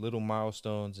 those little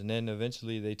milestones, and then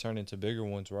eventually they turn into bigger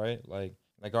ones, right? Like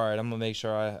all right, I'm gonna make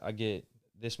sure I get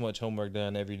this much homework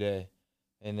done every day,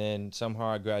 and then somehow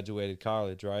I graduated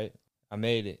college, right? I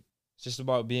made it. It's just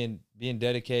about being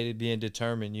dedicated, being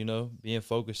determined, you know, being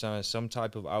focused on some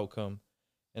type of outcome.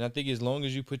 And I think as long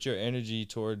as you put your energy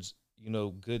towards, you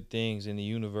know, good things in the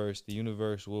universe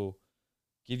will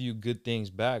give you good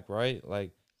things back, right?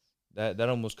 Like that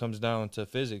almost comes down to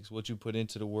physics. What you put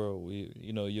into the world,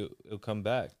 you know, it'll come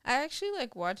back. I actually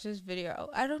like watched this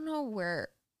video. I don't know where.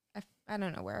 I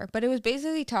don't know where, but it was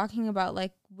basically talking about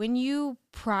like when you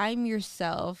prime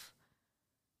yourself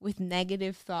with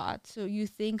negative thoughts. So you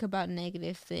think about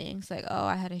negative things like, oh,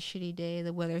 I had a shitty day.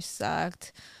 The weather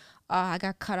sucked. I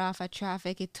got cut off at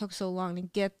traffic. It took so long to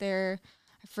get there.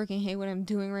 I freaking hate what I'm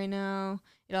doing right now.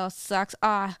 It all sucks.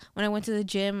 When I went to the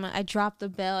gym, I dropped the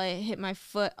bell. I hit my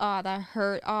foot. That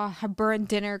hurt. I burned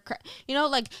dinner. You know,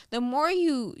 like the more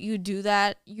you do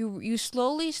that, you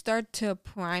slowly start to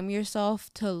prime yourself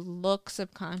to look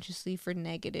subconsciously for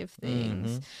negative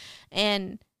things. Mm-hmm.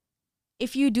 And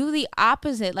if you do the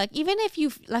opposite, like even if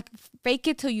you like fake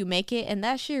it till you make it, and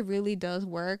that shit really does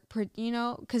work, you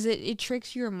know, because it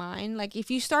tricks your mind. Like if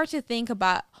you start to think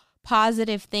about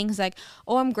positive things like,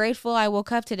 oh, I'm grateful I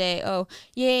woke up today. Oh,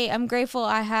 yay, I'm grateful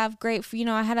I have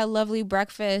I had a lovely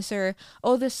breakfast. Or,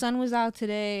 oh, the sun was out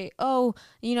today. Oh,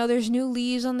 you know, there's new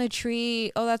leaves on the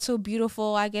tree. Oh, that's so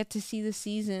beautiful. I get to see the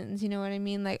seasons. You know what I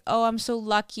mean? Like, oh, I'm so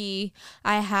lucky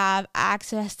I have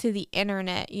access to the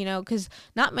internet, you know, because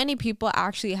not many people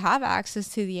actually have access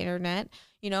to the internet.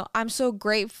 You know, I'm so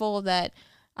grateful that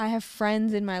I have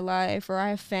friends in my life, or I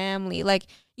have family. Like,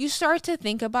 you start to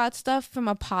think about stuff from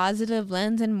a positive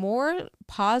lens, and more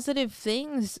positive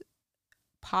things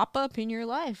pop up in your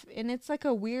life. And it's like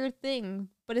a weird thing,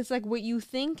 but it's like what you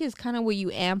think is kind of what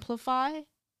you amplify. And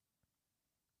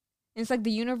it's like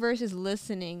the universe is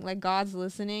listening, like God's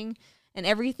listening, and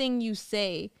everything you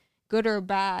say, good or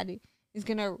bad, is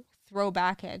going to throw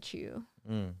back at you.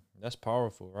 That's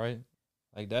powerful, right?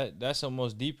 Like that's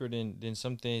almost deeper than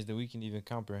some things that we can even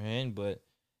comprehend, but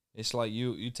it's like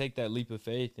you take that leap of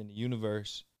faith in the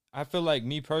universe. I feel like,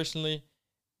 me personally,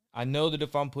 I know that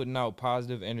if I'm putting out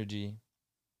positive energy,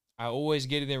 I always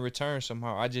get it in return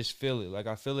somehow. I just feel it. Like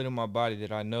I feel it in my body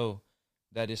that I know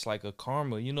that it's like a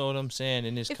karma. You know what I'm saying?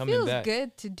 And it's coming back. It feels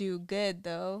good to do good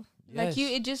though. Yes.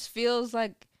 It just feels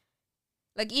like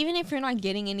even if you're not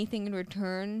getting anything in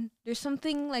return, there's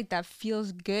something like that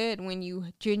feels good when you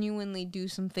genuinely do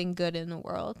something good in the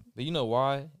world. But you know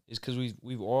why? It's because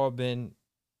we've all been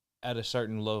at a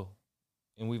certain low,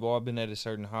 and we've all been at a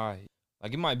certain high.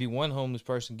 Like it might be one homeless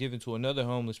person giving to another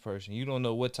homeless person. You don't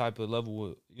know what type of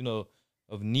level, you know,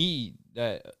 of need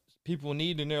that people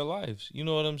need in their lives. You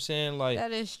know what I'm saying? Like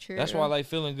that is true. That's why like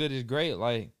feeling good is great.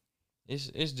 Like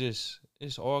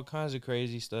it's all kinds of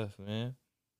crazy stuff, man.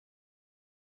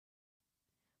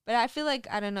 But I feel like,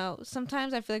 I don't know,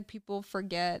 sometimes I feel like people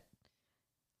forget,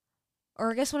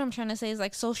 or I guess what I'm trying to say is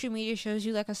like social media shows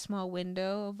you like a small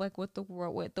window of like what the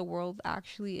world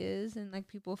actually is, and like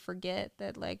people forget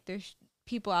that like there's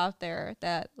people out there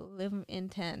that live in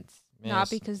tents, not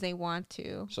because they want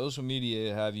to. Social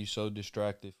media have you so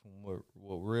distracted from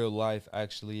what real life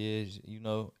actually is, you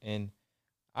know, and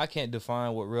I can't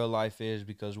define what real life is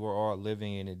because we're all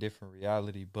living in a different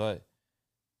reality, but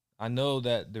I know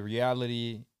that the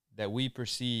reality that we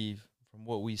perceive from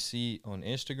what we see on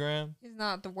Instagram is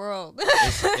not the world.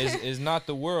 is not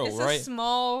the world, it's right? It's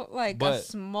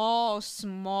a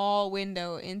small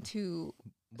window into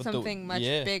something much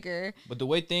bigger. But the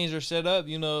way things are set up,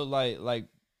 you know, like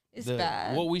it's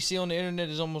bad. What we see on the internet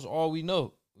is almost all we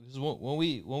know. When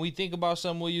we think about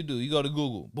something, what you do? You go to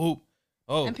Google, boop.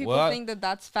 Oh, and people think that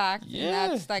that's fact, and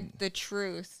that's like the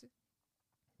truth.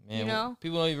 Man, you know,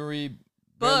 people don't even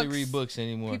barely read books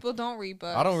anymore. People don't read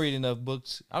books. I don't read enough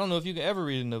books. I don't know if you can ever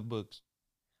read enough books.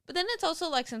 But then it's also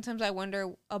like sometimes I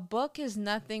wonder, a book is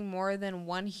nothing more than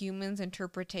one human's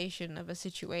interpretation of a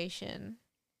situation.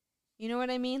 You know what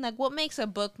I mean? Like, what makes a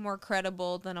book more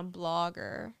credible than a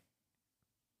blogger?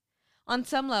 On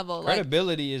some level,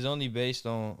 credibility is only based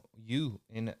on you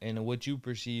and what you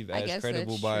perceive as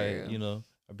credible by, you know,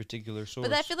 a particular source.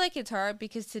 But I feel like it's hard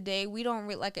because today we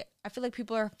don't I feel like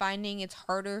people are finding it's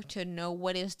harder to know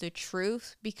what is the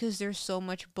truth because there's so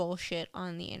much bullshit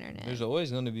on the internet. There's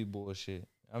always going to be bullshit.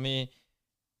 I mean,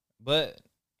 but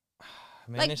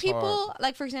man, like it's people hard.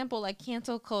 Like, for example, like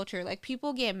cancel culture, like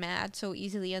people get mad so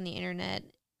easily on the internet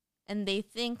and they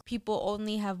think people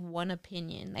only have one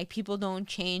opinion. Like, people don't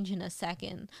change in a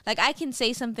second. Like, I can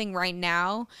say something right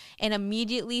now and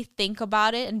immediately think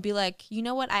about it and be like, you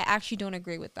know what? I actually don't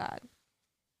agree with that.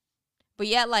 But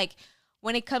yet, like,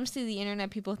 when it comes to the internet,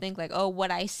 people think like, oh, what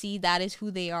I see, that is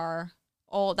who they are.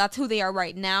 Oh, that's who they are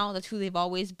right now. That's who they've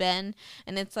always been.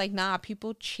 And it's like, nah,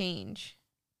 people change.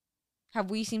 Have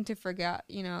we seemed to forget,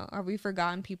 have we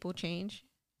forgotten people change?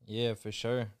 Yeah, for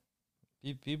sure.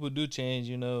 People do change,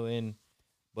 and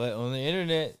but on the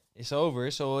internet, it's over.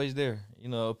 It's always there.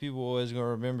 People always gonna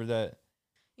remember that.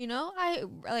 I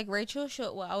like Rachel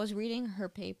showed. Well, I was reading her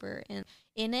paper, and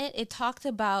in it talked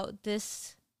about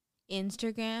this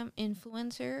Instagram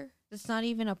influencer. It's not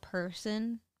even a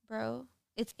person, bro.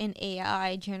 It's an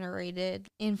AI generated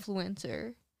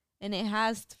influencer, and it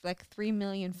has like 3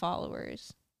 million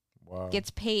followers. Wow.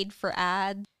 Gets paid for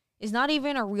ads. Is not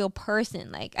even a real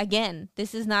person. Like, again,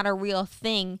 this is not a real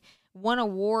thing. Won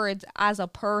awards as a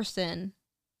person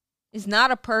is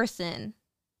not a person.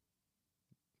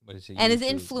 But it's and is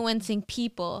influencing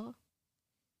people.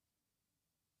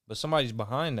 But somebody's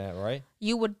behind that, right?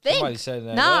 You would think. Somebody setting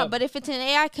that Nah, up. but if it's an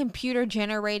AI computer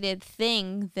generated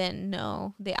thing, then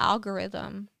no, the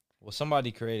algorithm. Well,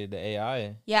 somebody created the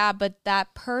AI. Yeah, but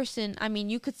that person, I mean,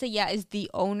 you could say, yeah, is the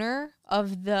owner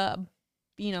of the,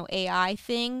 AI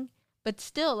thing. But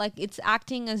still, like, it's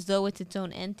acting as though it's its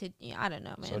own entity. I don't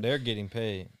know, man. So they're getting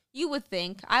paid. You would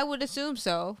think. I would assume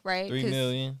so, right? 3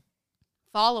 million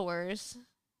followers.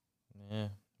 Yeah,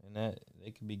 and that they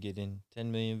could be getting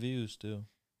 10 million views too.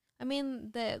 I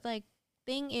mean, the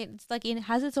thing, it's like it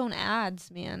has its own ads,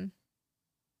 man.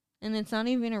 And it's not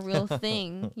even a real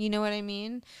thing. You know what I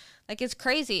mean? Like, it's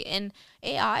crazy. And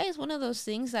AI is one of those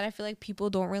things that I feel like people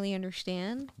don't really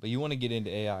understand. But you want to get into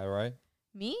AI, right?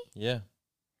 Me? Yeah.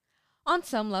 On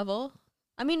some level.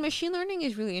 I mean, machine learning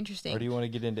is really interesting. Or do you want to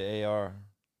get into AR?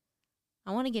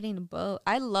 I want to get into both.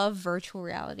 I love virtual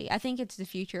reality. I think it's the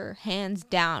future, hands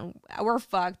down. We're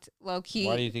fucked, low key.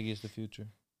 Why do you think it's the future?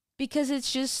 Because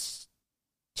it's just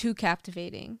too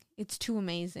captivating. It's too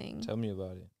amazing. Tell me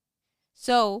about it.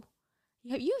 So,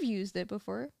 you've used it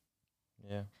before.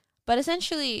 Yeah. But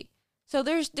essentially, so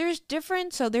there's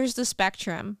different. So there's the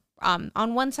spectrum. On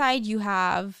one side you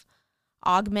have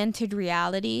augmented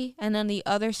reality, and on the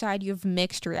other side you have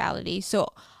mixed reality. So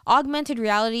augmented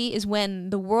reality is when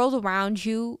the world around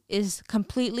you is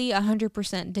completely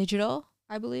 100% digital,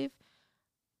 I believe.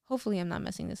 Hopefully I'm not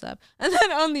messing this up. And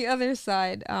then on the other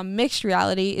side, mixed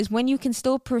reality is when you can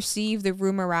still perceive the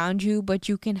room around you, but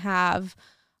you can have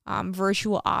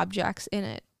virtual objects in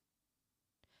it.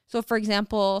 So, for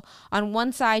example, on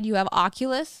one side you have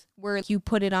Oculus, where you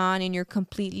put it on and your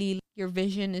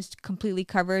vision is completely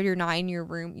covered. You're not in your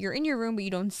room. You're in your room, but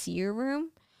you don't see your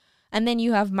room. And then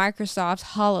you have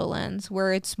Microsoft's HoloLens,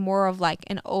 where it's more of like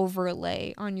an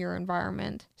overlay on your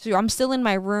environment. So I'm still in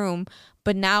my room,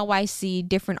 but now I see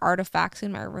different artifacts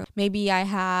in my room. Maybe I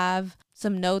have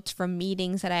some notes from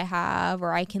meetings that I have,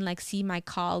 or I can like see my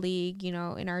colleague, in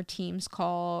our Teams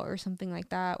call or something like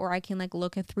that. Or I can like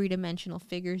look at 3-dimensional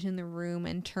figures in the room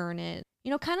and turn it,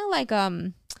 kind of like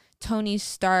Tony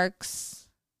Stark's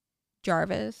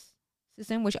Jarvis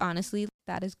system, which honestly,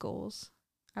 that is goals.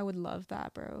 I would love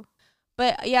that, bro.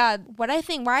 But yeah, why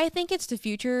I think it's the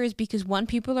future is because, one,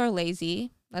 people are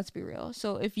lazy. Let's be real.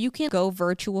 So if you can go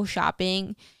virtual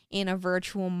shopping in a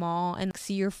virtual mall and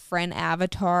see your friend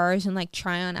avatars and like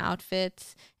try on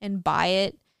outfits and buy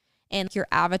it, and your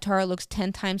avatar looks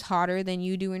 10 times hotter than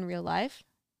you do in real life,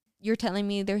 you're telling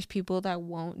me there's people that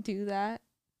won't do that?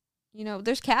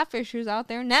 There's catfishers out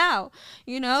there now,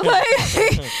 like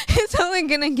it's only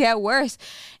going to get worse.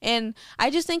 And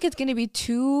I just think it's going to be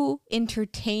too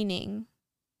entertaining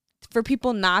for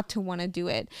people not to want to do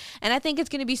it. And I think it's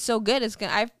going to be so good.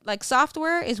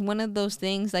 Software is one of those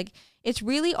things, like, it's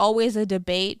really always a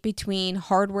debate between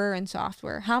hardware and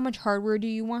software. How much hardware do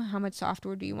you want? How much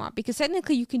software do you want? Because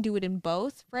technically you can do it in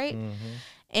both, right? Mm-hmm.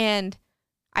 And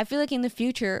I feel like in the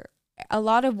future, a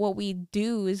lot of what we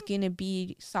do is going to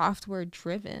be software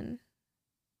driven.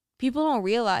 People don't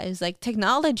realize, like,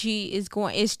 technology is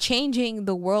changing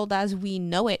the world as we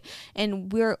know it,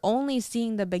 and we're only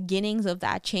seeing the beginnings of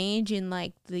that change in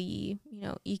like the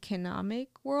economic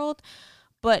world.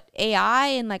 But AI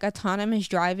and like autonomous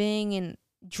driving and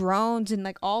drones and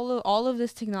like all of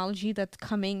this technology that's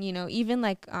coming, even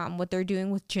like what they're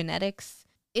doing with genetics,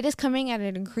 it is coming at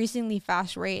an increasingly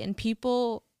fast rate, and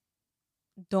people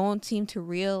don't seem to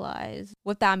realize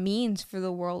what that means for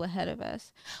the world ahead of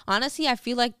us. Honestly, I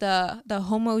feel like the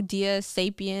Homo Deus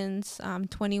Sapiens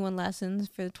 21 Lessons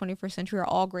for the 21st Century are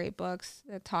all great books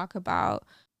that talk about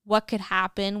what could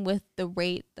happen with the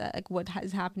rate that, like, what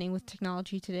is happening with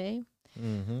technology today.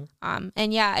 Mm-hmm.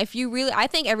 And yeah, I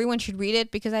think everyone should read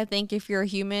it, because I think if you're a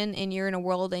human and you're in a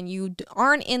world and you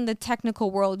aren't in the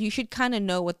technical world, you should kind of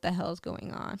know what the hell's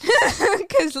going on.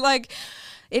 Because like,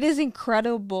 it is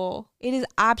incredible. It is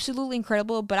absolutely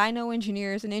incredible. But I know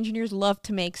engineers, and engineers love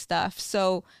to make stuff.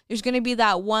 So there's going to be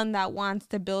that one that wants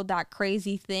to build that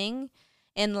crazy thing.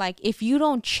 And like, if you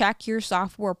don't check your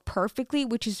software perfectly,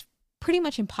 which is pretty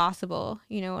much impossible,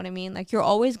 you know what I mean? Like, you're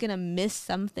always going to miss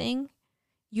something.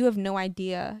 You have no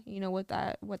idea, you know, what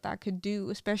that could do,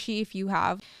 especially if you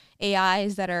have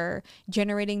AIs that are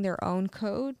generating their own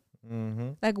code.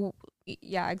 Mm-hmm. Like,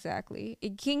 yeah, exactly.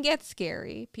 It can get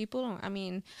scary. People don't, I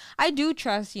mean, I do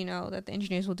trust, you know, that the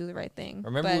engineers will do the right thing.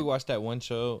 Remember we watched that one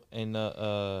show and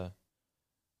I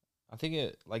think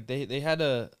it like they had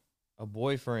a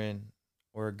boyfriend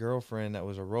or a girlfriend that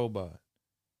was a robot.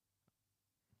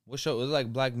 What show? It was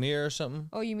like Black Mirror or something.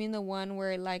 Oh, you mean the one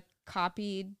where it, like,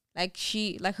 copied, like,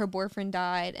 her boyfriend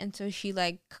died, and so she,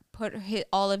 like, put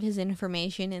all of his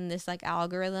information in this, like,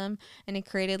 algorithm, and it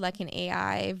created, like, an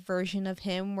AI version of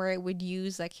him where it would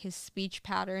use, like, his speech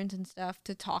patterns and stuff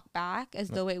to talk back as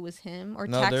though it was him, or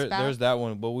text back. There's that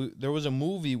one, but there was a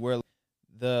movie where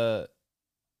the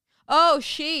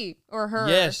she or her.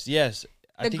 Yes.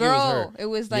 I think girl, it was her. It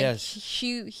was like yes.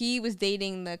 he was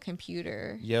dating the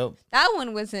computer. Yep. That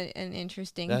one was an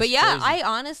interesting. That's but yeah, crazy. I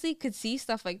honestly could see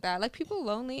stuff like that. Like, people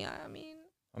lonely, I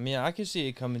mean, I could see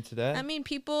it coming to that. I mean,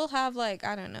 people have, like,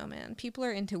 I don't know, man. People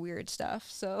are into weird stuff,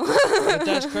 so. But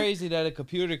that's crazy that a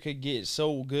computer could get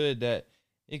so good that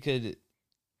it could.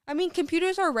 I mean,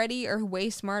 computers already are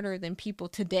way smarter than people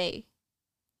today.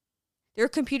 There are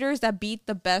computers that beat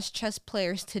the best chess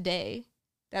players today,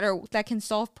 that can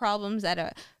solve problems at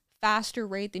a faster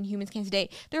rate than humans can today.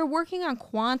 They're working on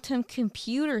quantum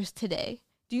computers today.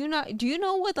 Do you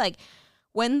know what, like,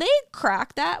 when they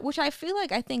crack that, which I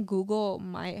think Google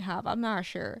might have, I'm not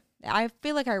sure. I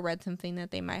feel like I read something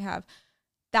that they might have.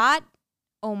 That,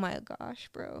 oh my gosh,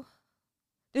 bro.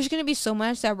 There's going to be so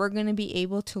much that we're going to be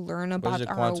able to learn about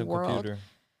our world. Computer?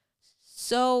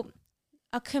 So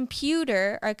a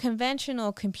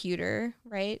conventional computer,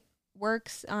 right,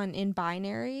 works in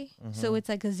binary. Mm-hmm. So it's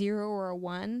like a 0 or a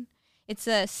 1. It's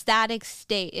a static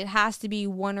state. It has to be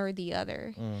one or the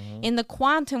other. Mm-hmm. In the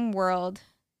quantum world,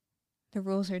 the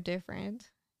rules are different.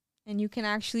 And you can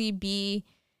actually be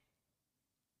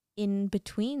in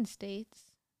between states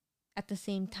at the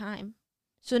same time.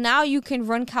 So now you can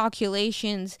run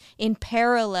calculations in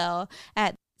parallel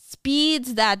at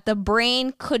speeds that the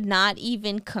brain could not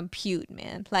even compute,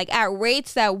 man. Like, at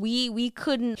rates that we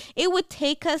couldn't. It would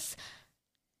take us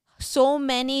so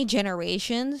many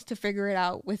generations to figure it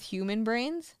out with human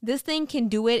brains. This thing can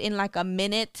do it in like a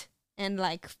minute and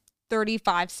like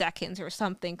 35 seconds or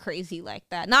something crazy like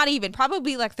that. Not even,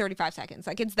 probably like 35 seconds.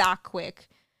 Like, it's that quick.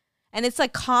 And it's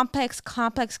like complex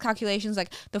calculations.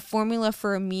 Like, the formula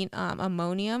for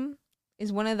ammonium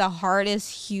is one of the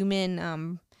hardest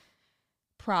human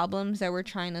problems that we're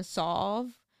trying to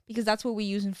solve, because that's what we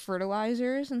use in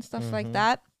fertilizers and stuff mm-hmm. like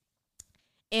that.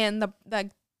 And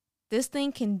this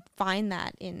thing can find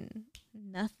that in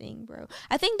nothing, bro.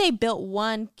 I think they built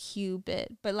 1 qubit,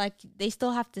 but like, they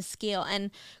still have to scale. And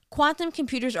quantum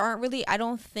computers aren't really, I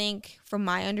don't think, from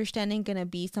my understanding, gonna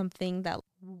be something that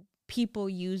people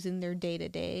use in their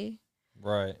day-to-day.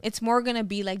 Right. It's more gonna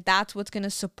be like, that's what's gonna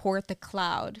support the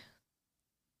cloud.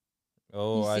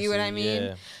 Oh, you see what I mean?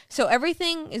 Yeah. So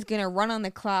everything is going to run on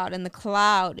the cloud, and the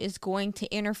cloud is going to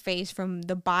interface from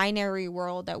the binary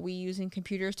world that we use in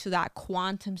computers to that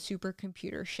quantum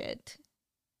supercomputer shit.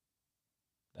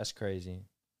 That's crazy.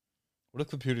 What if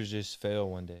computers just fail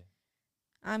one day?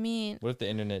 I mean, what if the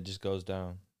internet just goes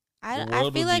down? I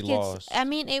feel like lost. I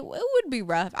mean, it would be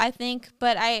rough, I think,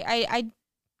 but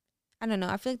I don't know.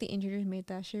 I feel like the engineers made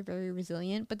that shit very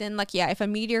resilient. But then, like, yeah, if a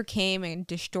meteor came and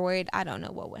destroyed, I don't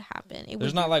know what would happen.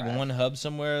 There's not like one hub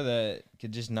somewhere that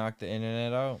could just knock the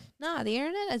internet out? No, the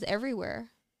internet is everywhere.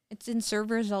 It's in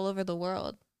servers all over the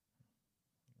world.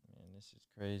 Man, this is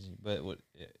crazy. But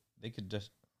they could just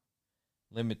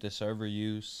limit the server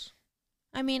use.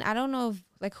 I mean, I don't know if,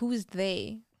 like, who is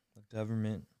they? The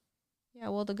government. Yeah,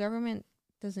 well, the government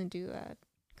doesn't do that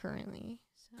currently.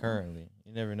 So. Currently.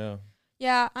 You never know.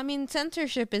 Yeah, I mean,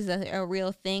 censorship is a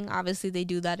real thing. Obviously, they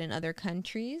do that in other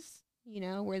countries, you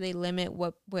know, where they limit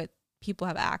what people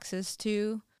have access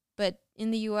to. But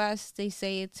in the U.S., they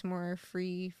say it's more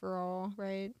free for all,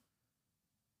 right?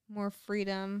 More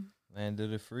freedom. Land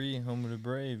of the free, home of the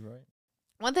brave, right?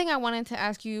 One thing I wanted to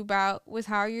ask you about was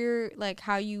how you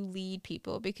lead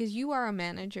people, because you are a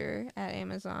manager at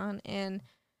Amazon, and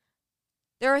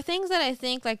there are things that I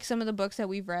think, like some of the books that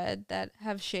we've read, that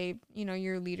have shaped, you know,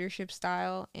 your leadership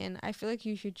style. And I feel like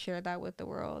you should share that with the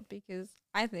world, because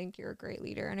I think you're a great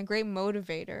leader and a great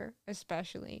motivator,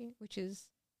 especially, which is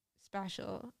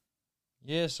special.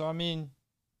 Yeah, so I mean,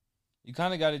 you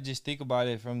kind of got to just think about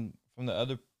it from the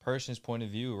other person's point of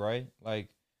view, right? Like,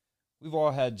 we've all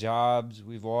had jobs,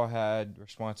 we've all had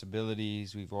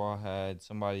responsibilities, we've all had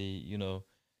somebody, you know,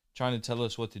 trying to tell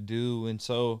us what to do. And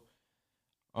so,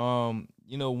 one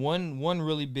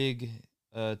really big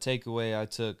takeaway I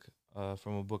took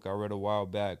from a book I read a while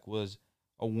back was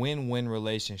a win-win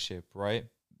relationship, right?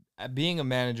 Being a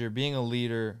manager, being a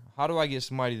leader, how do I get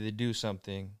somebody to do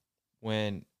something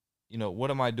when,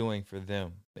 what am I doing for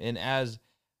them? And as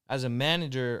a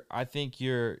manager, I think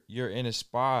you're in a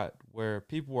spot where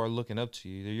people are looking up to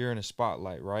you. You're in a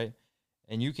spotlight, right?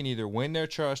 And you can either win their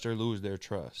trust or lose their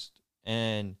trust.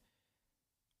 And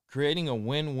creating a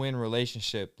win-win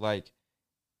relationship, like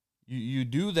you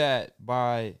do that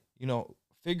by,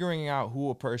 figuring out who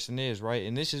a person is, right?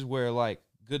 And this is where like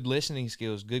good listening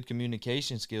skills, good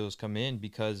communication skills come in,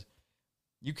 because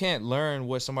you can't learn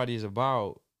what somebody is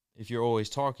about if you're always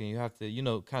talking. You have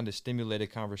to, kind of stimulate a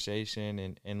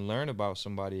conversation and learn about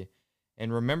somebody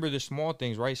and remember the small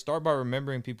things, right? Start by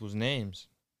remembering people's names.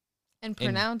 And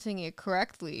pronouncing it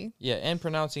correctly. Yeah, and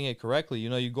pronouncing it correctly.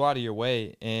 You go out of your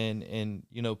way and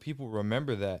people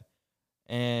remember that.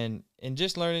 And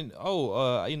just learning,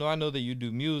 I know that you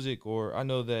do music, or I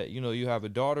know that, you have a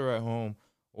daughter at home,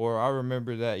 or I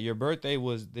remember that your birthday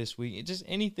was this week. It just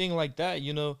anything like that,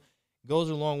 goes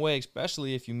a long way,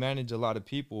 especially if you manage a lot of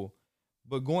people.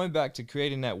 But going back to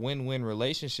creating that win-win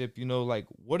relationship, like,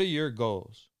 what are your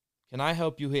goals? Can I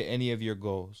help you hit any of your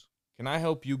goals? Can I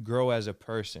help you grow as a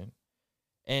person?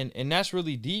 And that's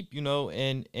really deep,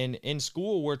 and in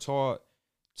school we're taught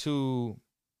to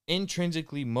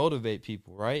intrinsically motivate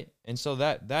people, right? And so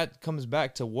that comes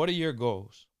back to, what are your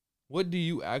goals? What do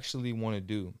you actually want to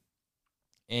do?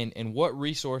 And what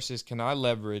resources can I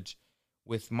leverage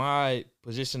with my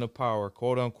position of power,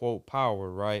 quote unquote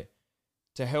power, right?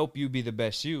 To help you be the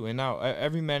best you. And now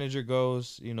every manager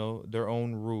goes, their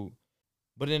own route.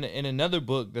 But in another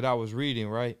book that I was reading,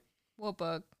 right? What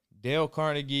book? Dale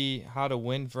Carnegie, How to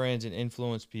Win Friends and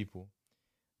Influence People.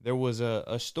 There was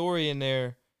a story in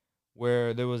there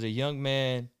where there was a young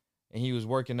man and he was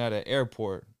working at an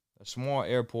airport, a small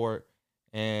airport.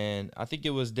 And I think it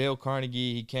was Dale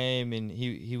Carnegie. He came and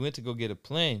he went to go get a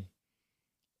plane.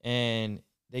 And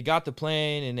they got the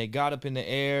plane and they got up in the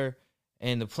air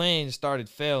and the plane started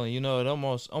failing. It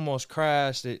almost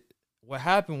crashed. What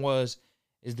happened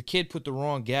is the kid put the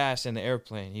wrong gas in the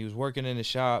airplane. He was working in the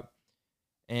shop.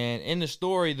 And in the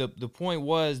story, the point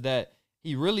was that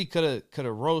he really could have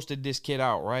roasted this kid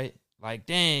out, right? Like,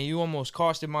 dang, you almost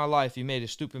costed my life. You made a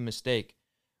stupid mistake.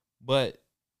 But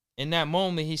in that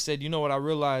moment, he said, you know what? I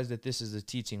realized that this is a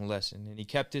teaching lesson. And he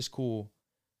kept his cool.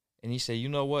 And he said, you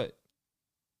know what?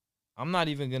 I'm not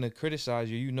even going to criticize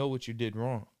you. You know what you did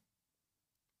wrong.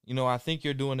 I think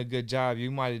you're doing a good job. You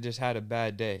might have just had a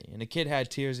bad day. And the kid had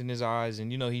tears in his eyes.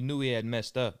 And, he knew he had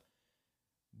messed up.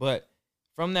 But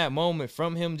from that moment,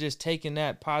 from him just taking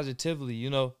that positively,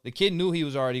 the kid knew he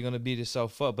was already going to beat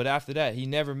himself up. But after that, he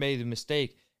never made a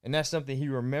mistake. And that's something he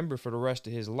remembered for the rest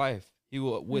of his life. He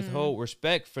will withhold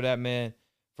respect for that man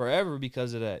forever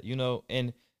because of that,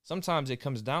 And sometimes it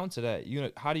comes down to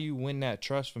that. How do you win that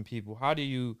trust from people? How do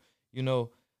you,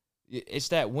 it's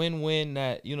that win-win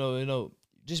that,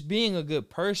 just being a good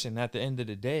person at the end of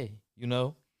the day,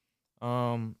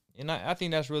 And I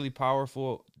think that's really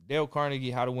powerful. Dale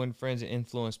Carnegie, How to Win Friends and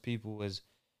Influence People is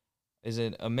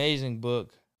an amazing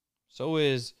book. So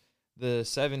is The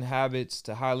 7 Habits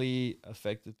to Highly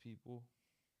Effective People.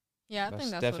 Yeah, I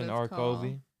think that's Stephen what R. it's called.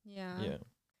 Covey. Yeah.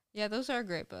 Yeah, those are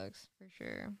great books for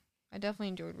sure. I definitely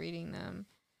enjoyed reading them.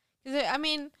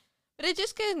 But it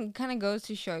just kind of goes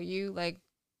to show you, like,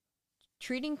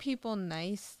 treating people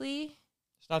nicely.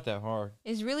 It's not that hard.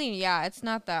 It's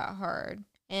not that hard.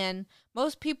 And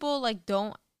most people, like,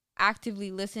 don't actively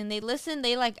listen. They listen,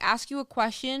 they, like, ask you a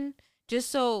question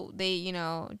just so they,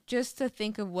 just to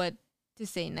think of what to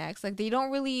say next. Like, they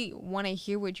don't really want to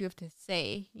hear what you have to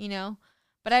say,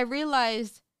 But I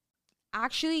realized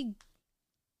actually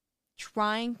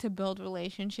trying to build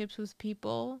relationships with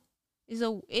people is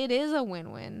a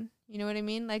win-win. You know what I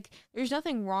mean? Like, there's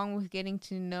nothing wrong with getting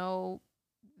to know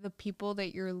the people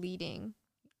that you're leading.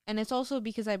 And it's also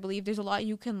because I believe there's a lot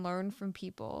you can learn from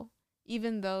people,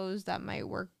 even those that might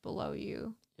work below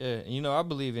you. Yeah, I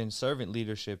believe in servant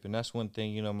leadership, and that's one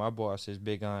thing, my boss is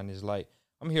big on, is like,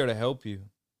 I'm here to help you.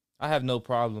 I have no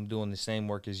problem doing the same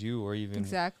work as you, or even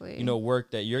exactly,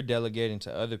 work that you're delegating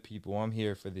to other people. I'm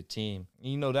here for the team.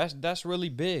 That's really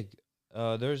big.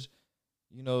 There's,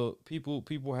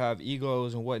 people have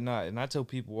egos and whatnot, and I tell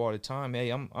people all the time, hey,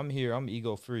 I'm here. I'm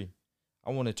ego free. I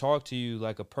want to talk to you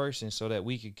like a person so that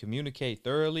we can communicate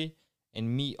thoroughly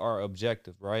and meet our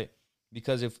objective, right?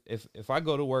 Because if I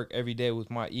go to work every day with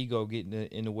my ego getting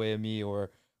in the way of me, or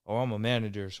I'm a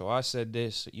manager, so I said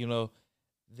this,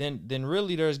 then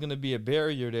really there's going to be a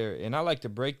barrier there. And I like to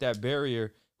break that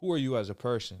barrier who are you as a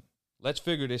person? Let's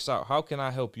figure this out. How can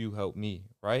I help you help me,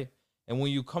 right? And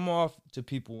when you come off to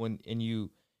people and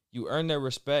you earn their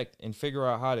respect and figure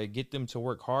out how to get them to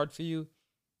work hard for you,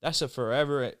 that's a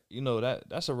forever,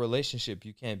 that's a relationship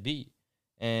you can't beat.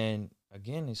 And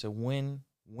again, it's a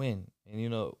win-win.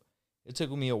 And it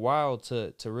took me a while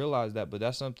to realize that, but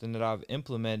that's something that I've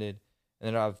implemented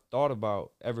and that I've thought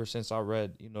about ever since I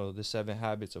read, The 7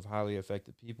 Habits of Highly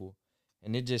Effective People.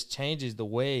 And it just changes the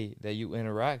way that you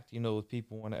interact, with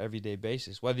people on an everyday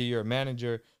basis. Whether you're a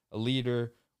manager, a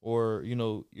leader, or,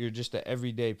 you're just an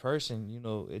everyday person,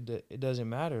 it doesn't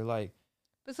matter. Like,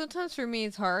 but sometimes for me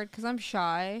it's hard because I'm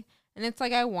shy, and it's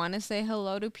like I want to say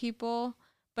hello to people,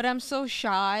 but I'm so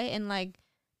shy and like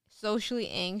socially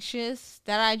anxious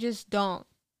that I just don't,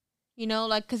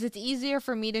 like, because it's easier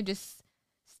for me to just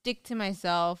stick to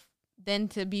myself than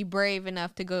to be brave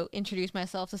enough to go introduce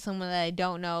myself to someone that I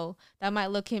don't know that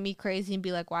might look at me crazy and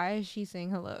be like, why is she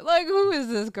saying hello? Like, who is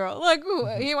this girl? Like,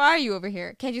 why are you over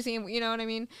here? Can't you see him? You know what I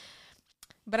mean?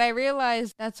 But I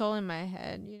realized that's all in my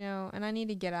head, and I need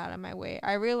to get out of my way.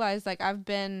 I realized, like, I've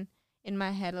been in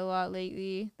my head a lot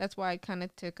lately. That's why it kind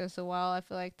of took us a while, I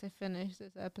feel like, to finish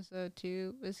this episode,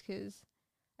 too, was because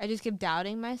I just kept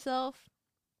doubting myself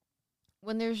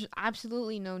when there's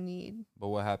absolutely no need. But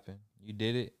what happened? You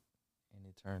did it, and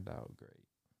it turned out great.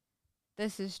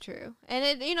 This is true. And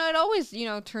it always,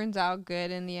 turns out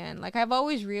good in the end. Like, I've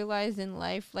always realized in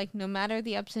life, like, no matter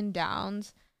the ups and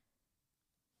downs,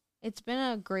 it's been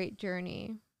a great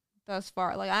journey thus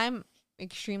far. Like, I'm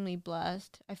extremely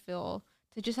blessed, I feel,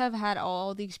 to just have had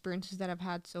all the experiences that I've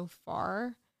had so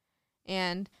far.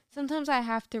 And sometimes I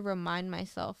have to remind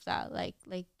myself that, like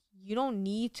you don't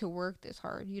need to work this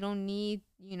hard. You don't need,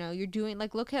 you're doing,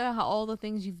 like, look at how all the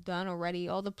things you've done already,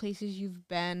 all the places you've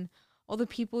been, all the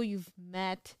people you've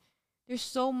met. There's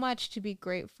so much to be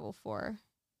grateful for,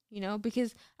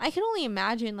 because I can only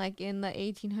imagine, like, in the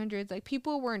 1800s, like,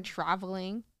 people weren't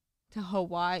traveling to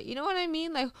Hawaii. You know what I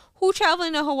mean? Like, who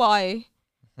traveling to Hawaii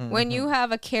when you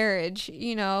have a carriage,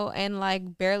 and,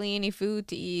 like, barely any food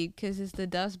to eat because it's the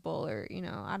Dust Bowl or,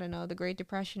 I don't know, the Great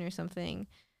Depression or something.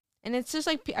 And it's just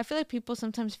like, I feel like people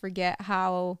sometimes forget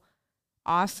how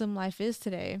awesome life is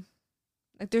today.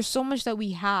 Like, there's so much that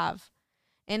we have.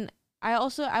 And I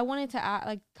wanted to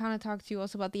kind of talk to you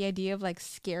also about the idea of, like,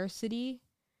 scarcity.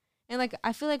 And, like,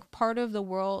 I feel like part of the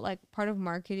world, like, part of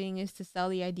marketing is to sell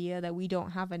the idea that we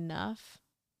don't have enough,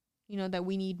 that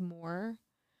we need more,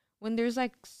 when there's,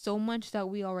 like, so much that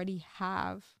we already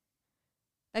have.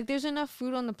 Like, there's enough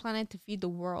food on the planet to feed the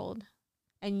world,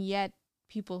 and yet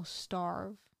people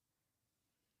starve.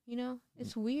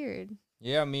 It's weird.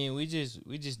 Yeah, I mean, we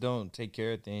just don't take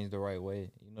care of things the right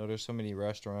way. There's so many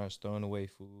restaurants throwing away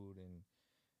food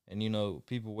and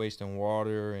people wasting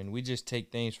water, and we just take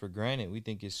things for granted. We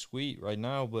think it's sweet right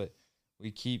now, but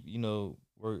we keep,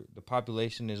 the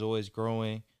population is always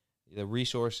growing, the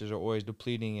resources are always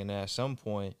depleting, and at some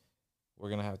point, we're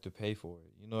gonna have to pay for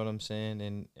it. You know what I'm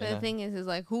saying? But the thing is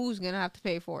like, who's gonna have to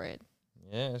pay for it?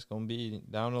 Yeah, it's gonna be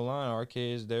down the line, our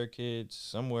kids, their kids,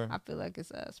 somewhere. I feel like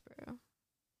it's us, bro.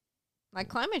 Like,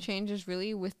 climate change is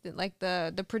really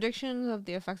the predictions of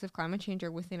the effects of climate change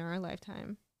are within our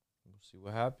lifetime. We'll see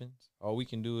what happens. All we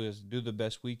can do is do the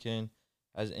best we can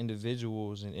as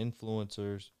individuals and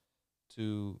influencers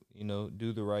to,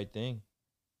 do the right thing.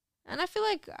 And I feel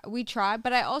like we try,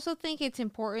 but I also think it's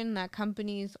important that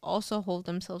companies also hold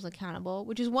themselves accountable,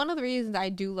 which is one of the reasons I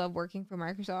do love working for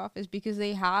Microsoft, is because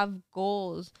they have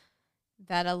goals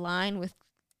that align with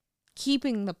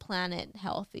keeping the planet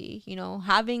healthy,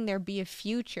 having there be a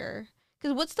future.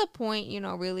 Because what's the point,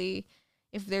 really,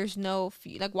 if there's no,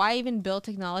 like, why even build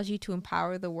technology to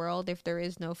empower the world if there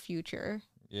is no future?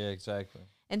 Yeah, exactly.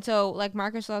 And so, like,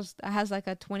 Microsoft has, like,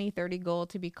 a 2030 goal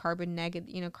to be carbon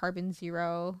negative, carbon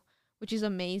zero, which is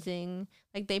amazing.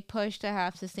 Like, they push to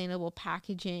have sustainable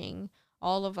packaging.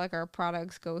 All of, like, our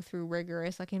products go through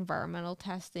rigorous, like, environmental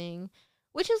testing,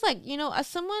 which is, like, as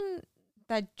someone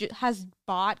that has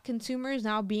bought consumers,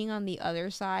 now being on the other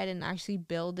side and actually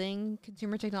building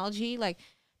consumer technology, like,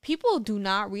 people do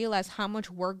not realize how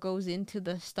much work goes into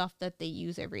the stuff that they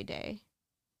use every day.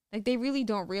 Like, they really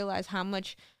don't realize how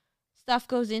much stuff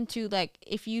goes into, like,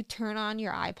 if you turn on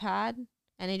your iPad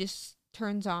and it just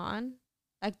turns on,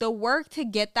 like, the work to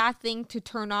get that thing to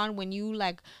turn on when you,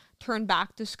 like, turn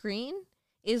back the screen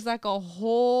is, like, a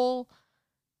whole,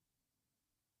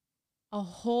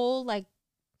 like,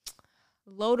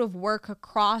 load of work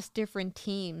across different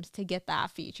teams to get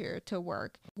that feature to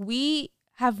work. We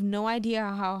have no idea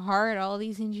how hard all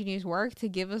these engineers work to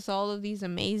give us all of these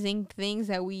amazing things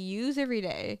that we use every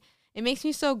day. It makes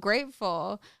me so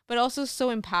grateful, but also so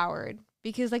empowered,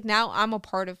 because like now I'm a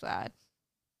part of that.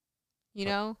 You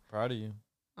know? Proud of you.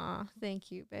 Aw,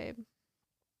 thank you, babe.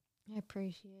 I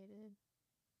appreciate it.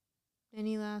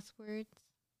 Any last words?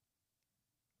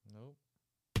 Nope.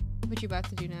 What you about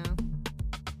to do now?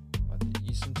 About to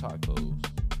eat some tacos.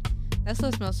 That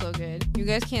still smells so good. You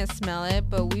guys can't smell it,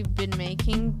 but we've been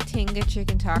making Tinga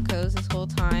chicken tacos this whole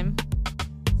time.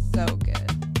 So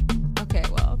good. Okay,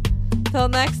 well, till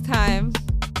next time,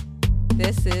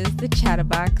 this is the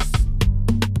Chatterbox.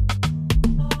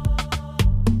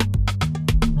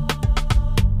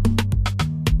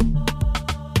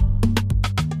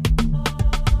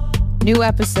 New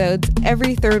episodes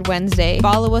every third Wednesday.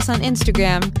 Follow us on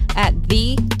Instagram at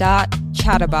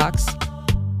the.chatterbox.